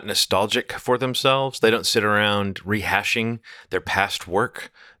 They're not nostalgic for themselves. They don't sit around rehashing their past work.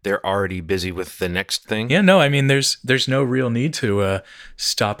 They're already busy with the next thing. Yeah, no, I mean, there's no real need to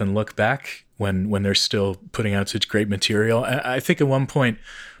stop and look back when they're still putting out such great material. I think at one point,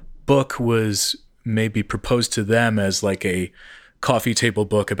 Book was maybe proposed to them as like a coffee table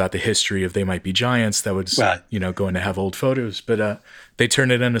book about the history of They Might Be Giants that was, right, going to have old photos, but they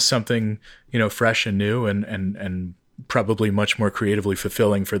turned it into something, fresh and new and probably much more creatively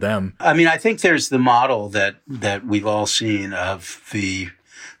fulfilling for them. I mean, I think there's the model that we've all seen of the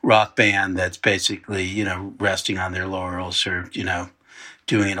rock band that's basically, resting on their laurels or,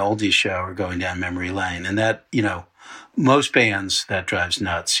 doing an oldies show or going down memory lane. And that, most bands, that drives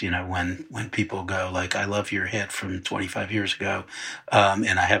nuts, when people go like, I love your hit from 25 years ago.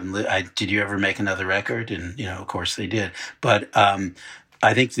 And I haven't, did you ever make another record? And, of course they did. But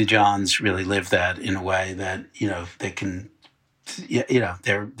I think the Johns really live that in a way that, they can,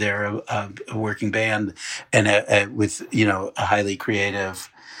 they're a working band and with, a highly creative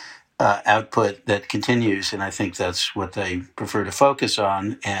output that continues. And I think that's what they prefer to focus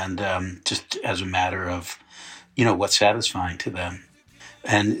on. And just as a matter of, what's satisfying to them.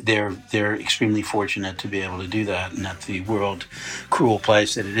 And they're extremely fortunate to be able to do that, and that the world, cruel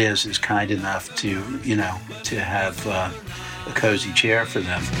place that it is kind enough to, to have a cozy chair for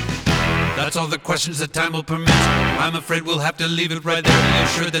them. That's all the questions that time will permit. I'm afraid we'll have to leave it right there. Be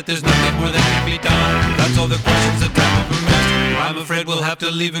assured that there's nothing more that can be done. That's all the questions that time will permit. I'm afraid we'll have to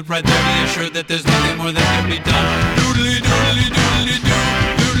leave it right there. Be assured that there's nothing more that can be done. Doodly doodly doodly doo.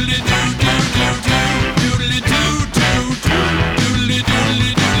 Doodly doo doo doo doo. Doodly doo doo doo. Doodly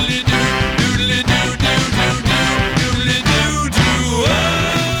doodly doodly doo. Doodly doo doo doo doo. Doodly doo doo.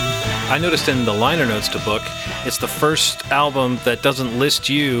 I noticed in the liner notes to Book, it's the first album that doesn't list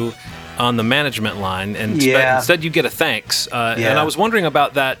you on the management line, and instead you get a thanks. And I was wondering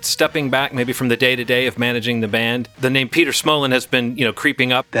about that, stepping back maybe from the day-to-day of managing the band. The name Peter Smolin has been,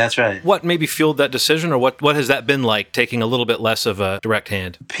 creeping up. That's right. What maybe fueled that decision, or what has that been like, taking a little bit less of a direct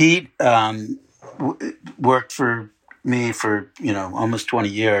hand? Pete worked for me for, almost 20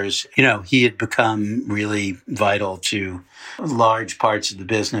 years. He had become really vital to large parts of the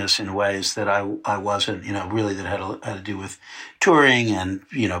business in ways that I wasn't, really, that had to do with touring and,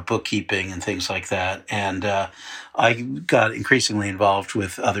 bookkeeping and things like that. And I got increasingly involved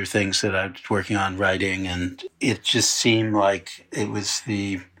with other things that I was working on, writing, and it just seemed like it was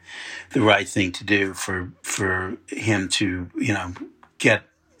the right thing to do for him to, get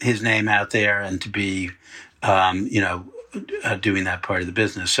his name out there and to be, doing that part of the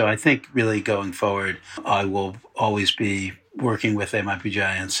business. So I think really going forward, I will always be working with They Might Be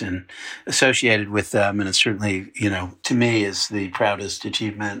Giants and associated with them. And it's certainly, to me is the proudest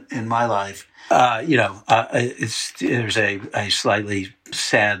achievement in my life. There's a slightly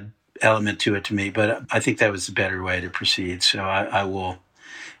sad element to it to me, but I think that was the better way to proceed. So I will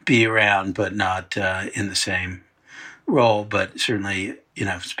be around, but not in the same role, but certainly,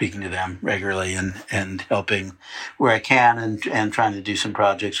 speaking to them regularly and helping where I can and trying to do some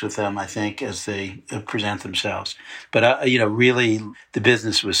projects with them, I think, as they present themselves. But, really the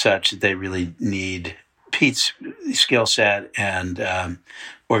business was such that they really need Pete's skill set and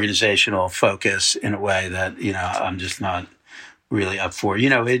organizational focus in a way that, I'm just not really up for.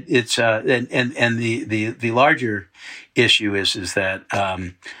 It's and the larger issue is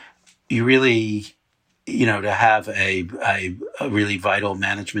that you really, to have a really vital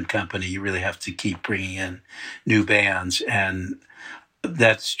management company, you really have to keep bringing in new bands, and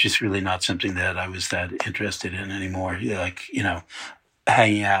that's just really not something that I was that interested in anymore.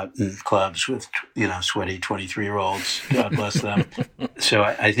 Hanging out in clubs with, sweaty 23-year-olds, God bless them. So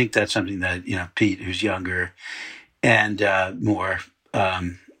I think that's something that, Pete, who's younger and more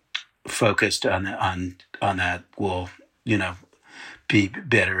focused on that, will, be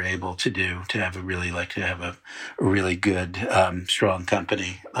better able to do, to have a really good, strong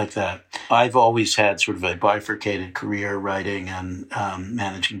company like that. I've always had sort of a bifurcated career, writing and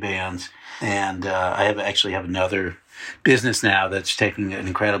managing bands. And I actually have another business now that's taking an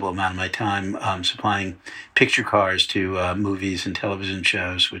incredible amount of my time, supplying picture cars to movies and television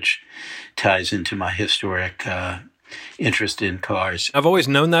shows, which ties into my historic interest in cars. I've always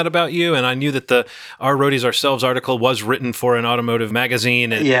known that about you, and I knew that the Our Roadies Ourselves article was written for an automotive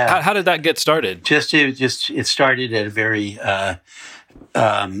magazine. And how did that get started? It started at a very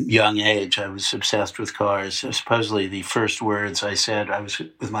young age. I was obsessed with cars. Supposedly the first words I said, I was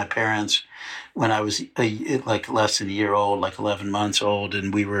with my parents when I was less than a year old, like 11 months old,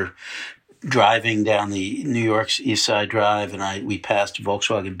 and we were driving down the New York's East Side Drive, and we passed a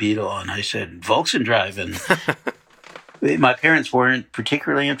Volkswagen Beetle, and I said, "Volksen driving." My parents weren't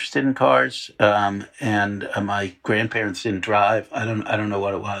particularly interested in cars, and my grandparents didn't drive. I don't know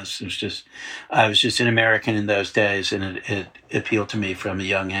what it was. It was just, I was just an American in those days, and it appealed to me from a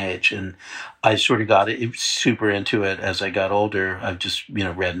young age. And I sort of got super into it as I got older. I've just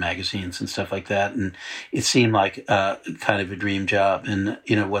read magazines and stuff like that, and it seemed like kind of a dream job. And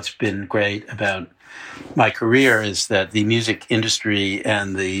what's been great about my career is that the music industry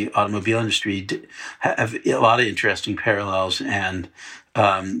and the automobile industry have a lot of interesting parallels. And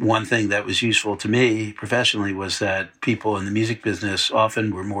one thing that was useful to me professionally was that people in the music business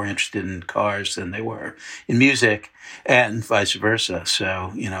often were more interested in cars than they were in music, and vice versa.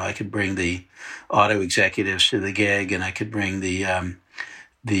 So, I could bring the auto executives to the gig, and I could bring the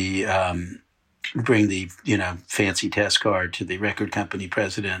fancy test car to the record company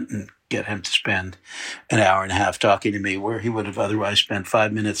president and get him to spend an hour and a half talking to me where he would have otherwise spent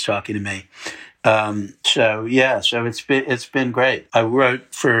 5 minutes talking to me. So it's been great. I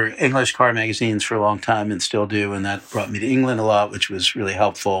wrote for English car magazines for a long time and still do, and that brought me to England a lot, which was really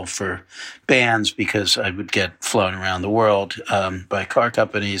helpful for bands because I would get flown around the world by car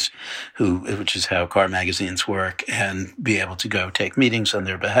companies, which is how car magazines work, and be able to go take meetings on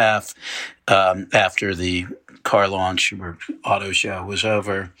their behalf after the car launch or auto show was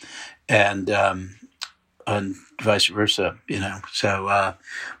over, and vice versa, So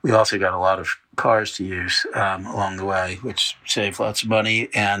we also got a lot of cars to use along the way, which saved lots of money.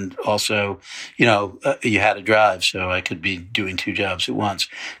 And also, you had to drive, so I could be doing two jobs at once.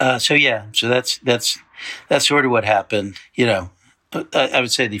 So that's sort of what happened. I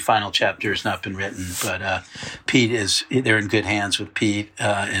would say the final chapter has not been written, but they're in good hands with Pete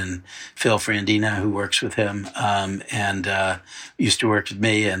and Phil Frandina, who works with him, and used to work with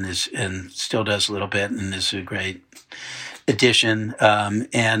me and still does a little bit, and is a great addition.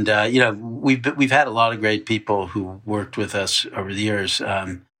 We've had a lot of great people who worked with us over the years.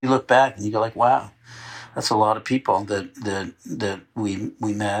 You look back and you go like, wow, that's a lot of people that we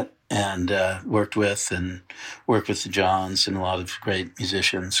met and worked with the Johns and a lot of great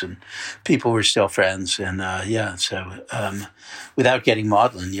musicians and people were still friends. And without getting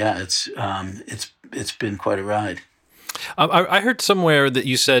maudlin, it's been quite a ride. I heard somewhere that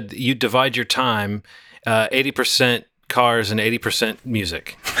you said you divide your time 80% cars and 80%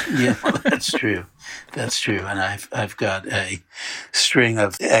 music. Yeah, well, that's true. That's true. And I've got a string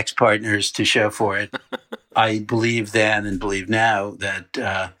of ex-partners to show for it. I believe then and believe now that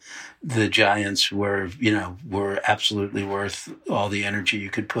the Giants were absolutely worth all the energy you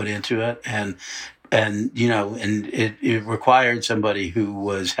could put into it. And and it required somebody who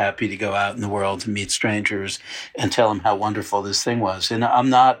was happy to go out in the world to meet strangers and tell them how wonderful this thing was. And I'm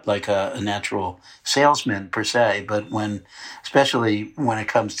not like a natural salesman per se, but especially when it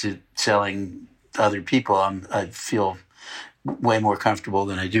comes to selling other people, I feel way more comfortable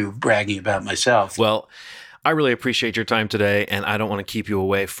than I do bragging about myself. Well, I really appreciate your time today, and I don't want to keep you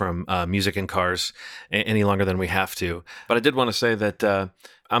away from music and cars any longer than we have to. But I did want to say that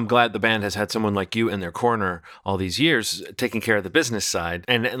I'm glad the band has had someone like you in their corner all these years, taking care of the business side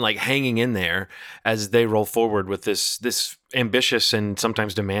and like hanging in there as they roll forward with this ambitious and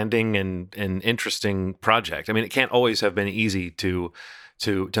sometimes demanding and interesting project. I mean, it can't always have been easy to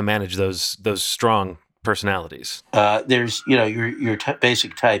manage those strong personalities. There's your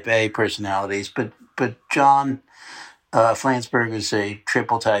basic type A personalities, but John Flansburgh is a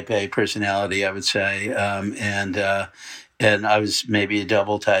triple type A personality, I would say, and I was maybe a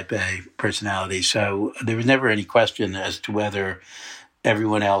double type A personality. So there was never any question as to whether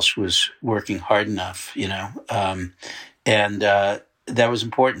everyone else was working hard enough, and that was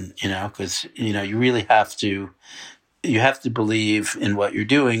important, because you really have to believe in what you're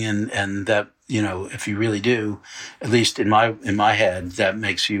doing, and that. If you really do, at least in my head, that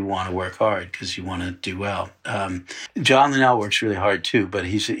makes you want to work hard because you want to do well. John Linnell works really hard too, but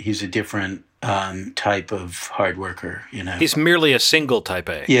he's a different type of hard worker. He's merely a single type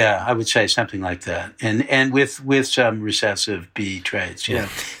A. Yeah, I would say something like that, and with some recessive B traits.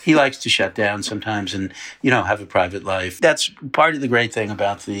 He likes to shut down sometimes and have a private life. That's part of the great thing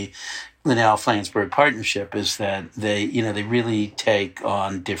about the Linnell-Flansburgh partnership is that they really take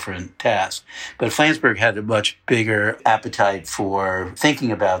on different tasks. But Flansburgh had a much bigger appetite for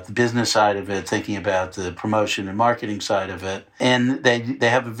thinking about the business side of it, thinking about the promotion and marketing side of it. And they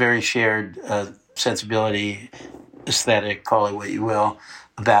have a very shared sensibility, aesthetic, call it what you will,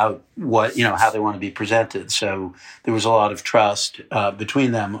 about what, how they want to be presented. So there was a lot of trust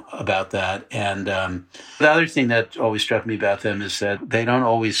between them about that. And the other thing that always struck me about them is that they don't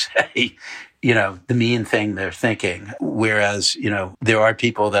always say, the mean thing they're thinking. Whereas, there are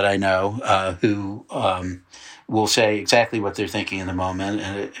people that I know who will say exactly what they're thinking in the moment,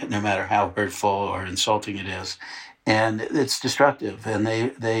 and no matter how hurtful or insulting it is. And it's destructive. And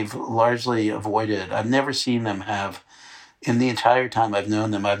they've largely avoided. I've never seen them have, in the entire time I've known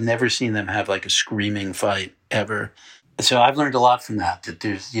them, I've never seen them have like a screaming fight ever. So I've learned a lot from that. That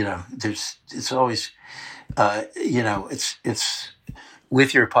it's always, it's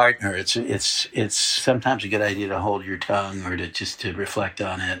with your partner. It's sometimes a good idea to hold your tongue or to reflect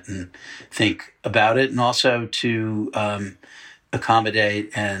on it and think about it, and also to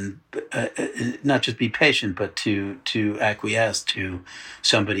accommodate and not just be patient, but to acquiesce to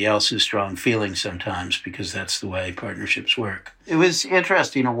somebody else's strong feelings sometimes, because that's the way partnerships work. It was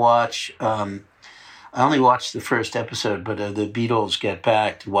interesting to watch. I only watched the first episode, but the Beatles Get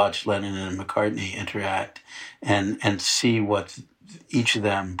Back, to watch Lennon and McCartney interact and see what each of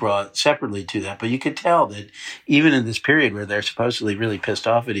them brought separately to that. But you could tell that even in this period where they're supposedly really pissed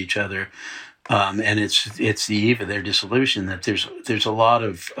off at each other, and it's the eve of their dissolution, that there's a lot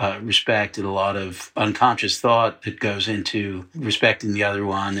of respect and a lot of unconscious thought that goes into respecting the other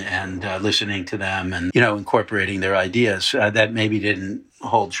one and listening to them and incorporating their ideas. That maybe didn't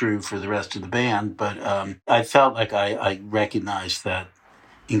hold true for the rest of the band, but I felt like I recognized that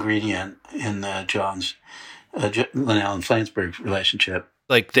ingredient in John's Linnell and Flansburgh relationship.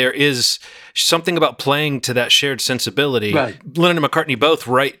 Like, there is something about playing to that shared sensibility. Right. Lennon and McCartney both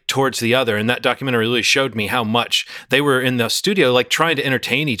right towards the other, and that documentary really showed me how much they were in the studio, like trying to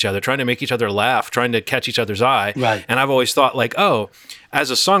entertain each other, trying to make each other laugh, trying to catch each other's eye. Right. And I've always thought, like, as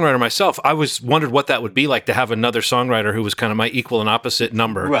a songwriter myself, I wondered what that would be like to have another songwriter who was kind of my equal and opposite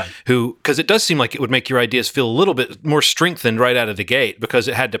number. Right. Because it does seem like it would make your ideas feel a little bit more strengthened right out of the gate, because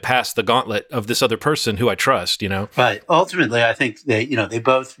it had to pass the gauntlet of this other person who I trust, Right. Ultimately, I think they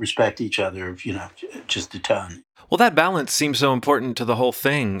both respect each other, just a ton. Well, that balance seems so important to the whole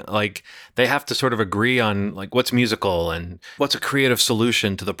thing. Like, they have to sort of agree on like what's musical and what's a creative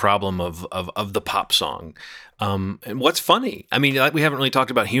solution to the problem of the pop song. And what's funny. I mean, we haven't really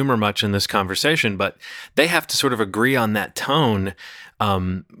talked about humor much in this conversation, but they have to sort of agree on that tone.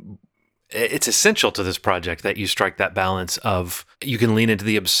 It's essential to this project that you strike that balance of, you can lean into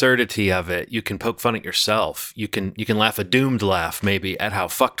the absurdity of it. You can poke fun at yourself. You can laugh a doomed laugh maybe at how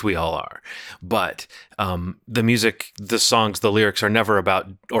fucked we all are. But the music, the songs, the lyrics are never about,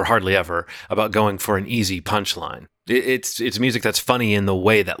 or hardly ever, about going for an easy punchline. It's music that's funny in the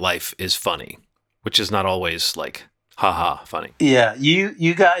way that life is funny, which is not always like, haha, funny. Yeah,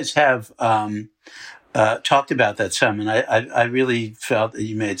 you guys have talked about that some, and I really felt that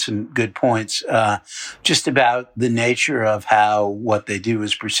you made some good points just about the nature of how what they do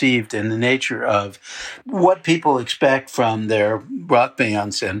is perceived and the nature of what people expect from their rock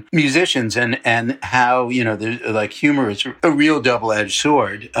bands and musicians, and how, you know, like humor is a real double-edged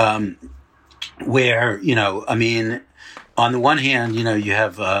sword, where, you know, I mean, on the one hand, you know, you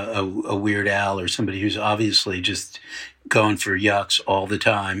have a Weird Al or somebody who's obviously just going for yucks all the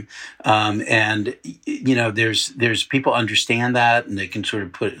time. And, you know, there's people understand that and they can sort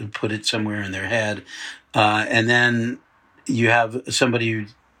of put it somewhere in their head. And then you have somebody who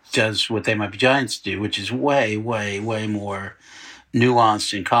does what They Might Be Giants do, which is way, way, way more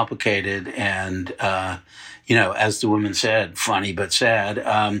nuanced and complicated and, you know, as the woman said, funny but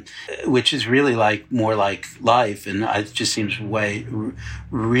sad, which is really like more like life. And it just seems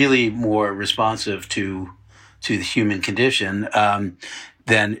really more responsive to the human condition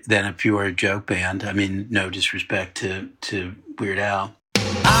than a pure joke band. I mean, no disrespect to Weird Al.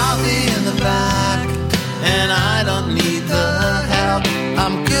 I'll be in the back, and I don't need the help.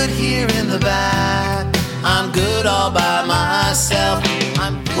 I'm good here in the back. I'm good all by myself.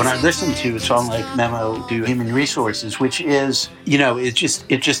 When I listen to a song like Memo to Human Resources, which is, you know, it just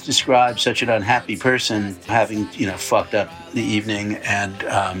describes such an unhappy person having, you know, fucked up the evening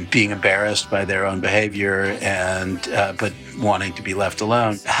and being embarrassed by their own behavior and but wanting to be left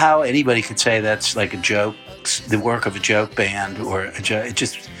alone. How anybody could say that's like a joke, the work of a joke band or a joke, it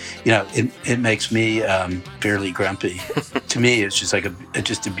just, you know, it makes me fairly grumpy. To me, it's just like a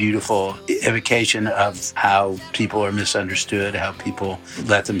beautiful evocation of how people are misunderstood, how people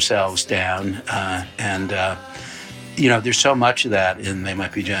let themselves down, and you know, there's so much of that in They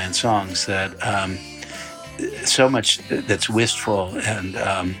Might Be Giant songs that so much that's wistful and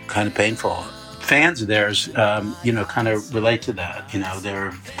kind of painful. Fans of theirs, you know, kind of relate to that. You know,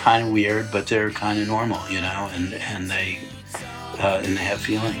 they're kind of weird, but they're kind of normal. You know, and they have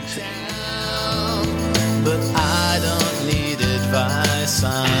feelings. But I don't need advice.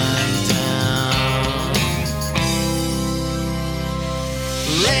 I'm down.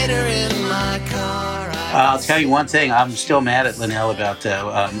 Later in my car. I'll tell you one thing I'm still mad at Linnell about, though.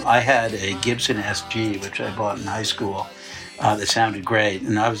 I had a Gibson SG, which I bought in high school, that sounded great.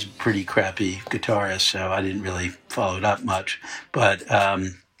 And I was a pretty crappy guitarist, so I didn't really follow it up much. But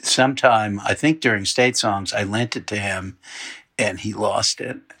sometime, I think during State Songs, I lent it to him, and he lost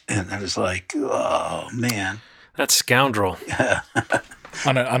it. And I was like, oh, man. That scoundrel.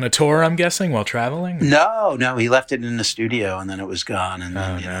 On a tour, I'm guessing, while traveling? No, he left it in the studio, and then it was gone. And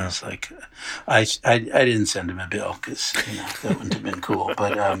then, you know, it's like, I didn't send him a bill because, you know, that wouldn't have been cool.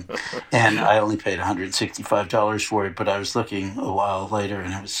 But and I only paid $165 for it. But I was looking a while later,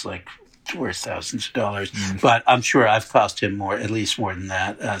 and it was like worth thousands of dollars. But I'm sure I've cost him at least more than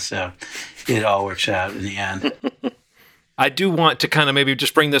that. So it all works out in the end. I do want to kind of maybe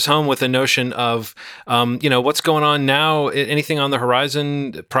just bring this home with a notion of, you know, what's going on now. Anything on the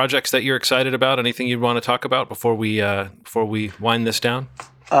horizon? Projects that you're excited about? Anything you'd want to talk about before we wind this down?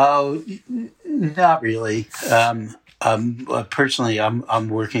 Oh, not really. Personally, I'm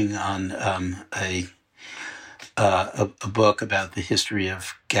working on a book about the history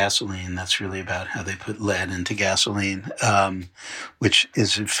of gasoline. That's really about how they put lead into gasoline, which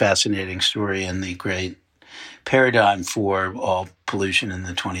is a fascinating story and the great paradigm for all pollution in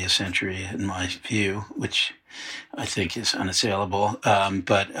the 20th century, in my view, which I think is unassailable. So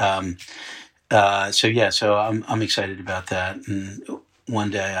I'm excited about that. And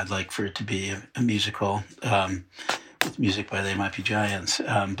one day I'd like for it to be a musical with music by They Might Be Giants.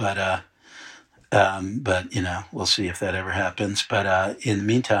 But you know, we'll see if that ever happens. But in the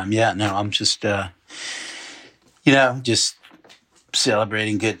meantime, I'm just you know, just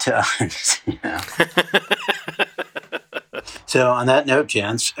celebrating good times. You know. So on that note,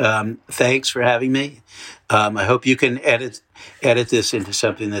 gents, thanks for having me. I hope you can edit this into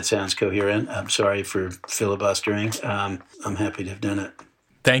something that sounds coherent. I'm sorry for filibustering. I'm happy to have done it.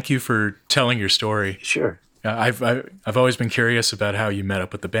 Thank you for telling your story. Sure. I've always been curious about how you met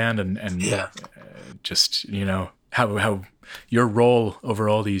up with the band and just, you know, how your role over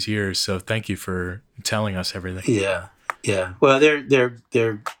all these years. So thank you for telling us everything. Yeah. Well,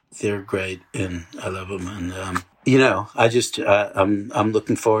 they're great, and I love them. And you know, I'm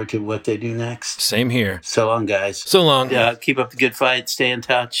looking forward to what they do next. Same here. So long, guys. So long. Keep up the good fight. Stay in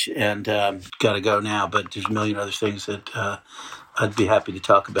touch. And got to go now, but there's a million other things that I'd be happy to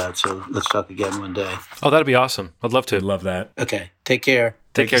talk about. So let's talk again one day. Oh, that'd be awesome. I'd love to. Love that. Okay. Take care.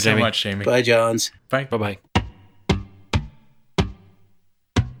 Take care, Jamie. so much, Jamie. Bye, Johns. Bye. Bye-bye.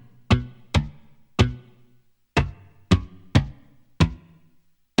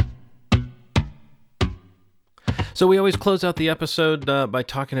 So we always close out the episode by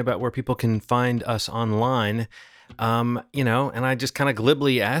talking about where people can find us online. You know, and I just kind of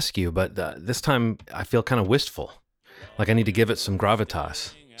glibly ask you, but this time I feel kind of wistful. Like I need to give it some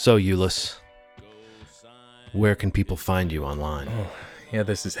gravitas. So, Ulyss, where can people find you online? Oh, yeah,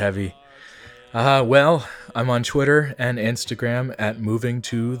 this is heavy. Well, I'm on Twitter and Instagram at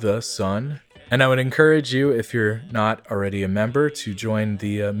movingtothesun. And I would encourage you, if you're not already a member, to join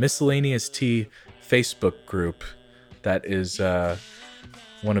the Miscellaneous Tea Facebook group. That is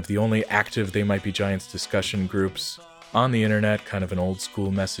one of the only active They Might Be Giants discussion groups on the internet, kind of an old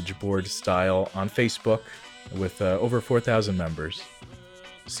school message board style on Facebook with over 4,000 members.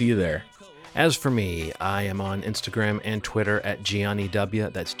 See you there. As for me, I am on Instagram and Twitter at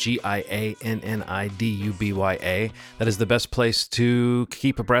GianniDubya. That's GianniDubya. That is the best place to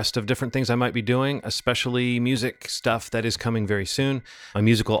keep abreast of different things I might be doing, especially music stuff that is coming very soon. My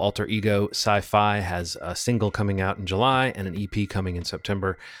musical alter ego, Sci-Fi, has a single coming out in July and an EP coming in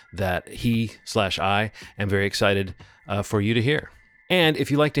September that I am very excited for you to hear. And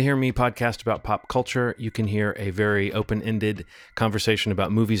if you like to hear me podcast about pop culture, you can hear a very open-ended conversation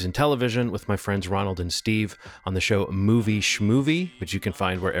about movies and television with my friends Ronald and Steve on the show Movie Schmovie, which you can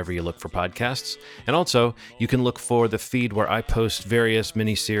find wherever you look for podcasts. And also, you can look for the feed where I post various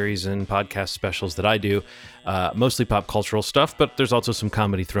miniseries and podcast specials that I do, mostly pop cultural stuff, but there's also some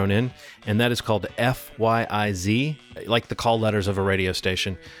comedy thrown in, and that is called FYIZ, like the call letters of a radio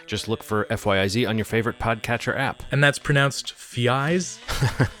station. Just look for FYIZ on your favorite podcatcher app. And that's pronounced FYIZ?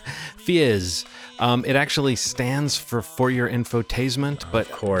 Fizz. It actually stands for your infotainment, but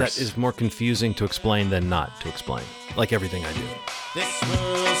that is more confusing to explain than not to explain, like everything I do. This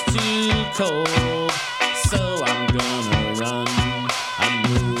world's too cold, so I'm gonna run. I'm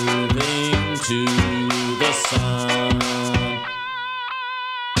moving to the sun.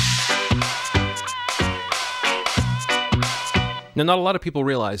 Now, not a lot of people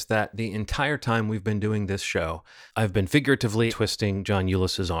realize that the entire time we've been doing this show, I've been figuratively twisting John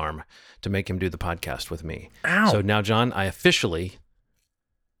Ulyss's arm to make him do the podcast with me. Ow. So now, John, I officially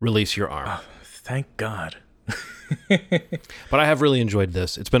release your arm. Oh, thank God. But I have really enjoyed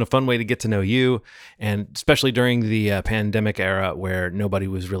this. It's been a fun way to get to know you, and especially during the pandemic era where nobody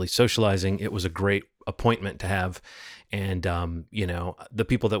was really socializing, it was a great appointment to have. And, you know, the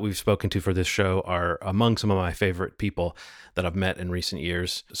people that we've spoken to for this show are among some of my favorite people that I've met in recent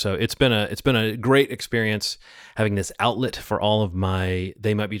years. So it's been a great experience having this outlet for all of my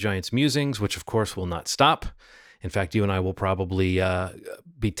They Might Be Giants musings, which of course will not stop. In fact, you and I will probably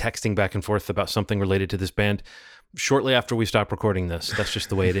be texting back and forth about something related to this band shortly after we stop recording this. That's just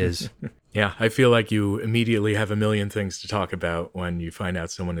the way it is. Yeah, I feel like you immediately have a million things to talk about when you find out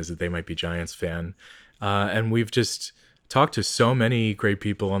someone is a They Might Be Giants fan. And we've just talked to so many great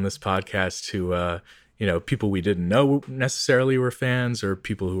people on this podcast who, you know, people we didn't know necessarily were fans, or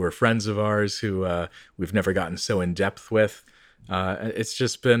people who were friends of ours who we've never gotten so in depth with. It's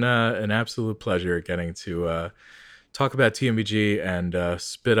just been an absolute pleasure getting to talk about TMBG and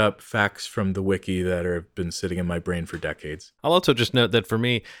spit up facts from the wiki that have been sitting in my brain for decades. I'll also just note that for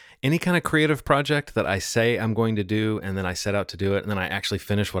me, any kind of creative project that I say I'm going to do and then I set out to do it and then I actually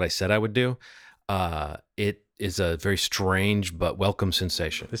finish what I said I would do, it is a very strange but welcome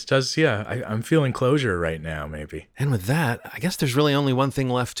sensation. This does, yeah. I'm feeling closure right now, maybe. And with that, I guess there's really only one thing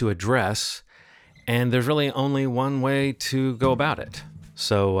left to address, and there's really only one way to go about it.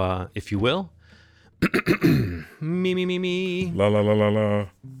 So, if you will, me. La la la la la.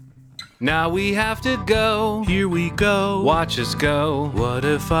 Now we have to go. Here we go. Watch us go. What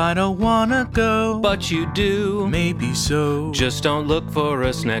if I don't wanna go? But you do. Maybe so. Just don't look for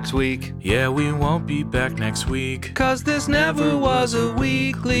us next week. Yeah, we won't be back next week. 'Cause this never was a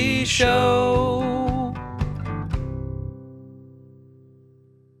weekly show.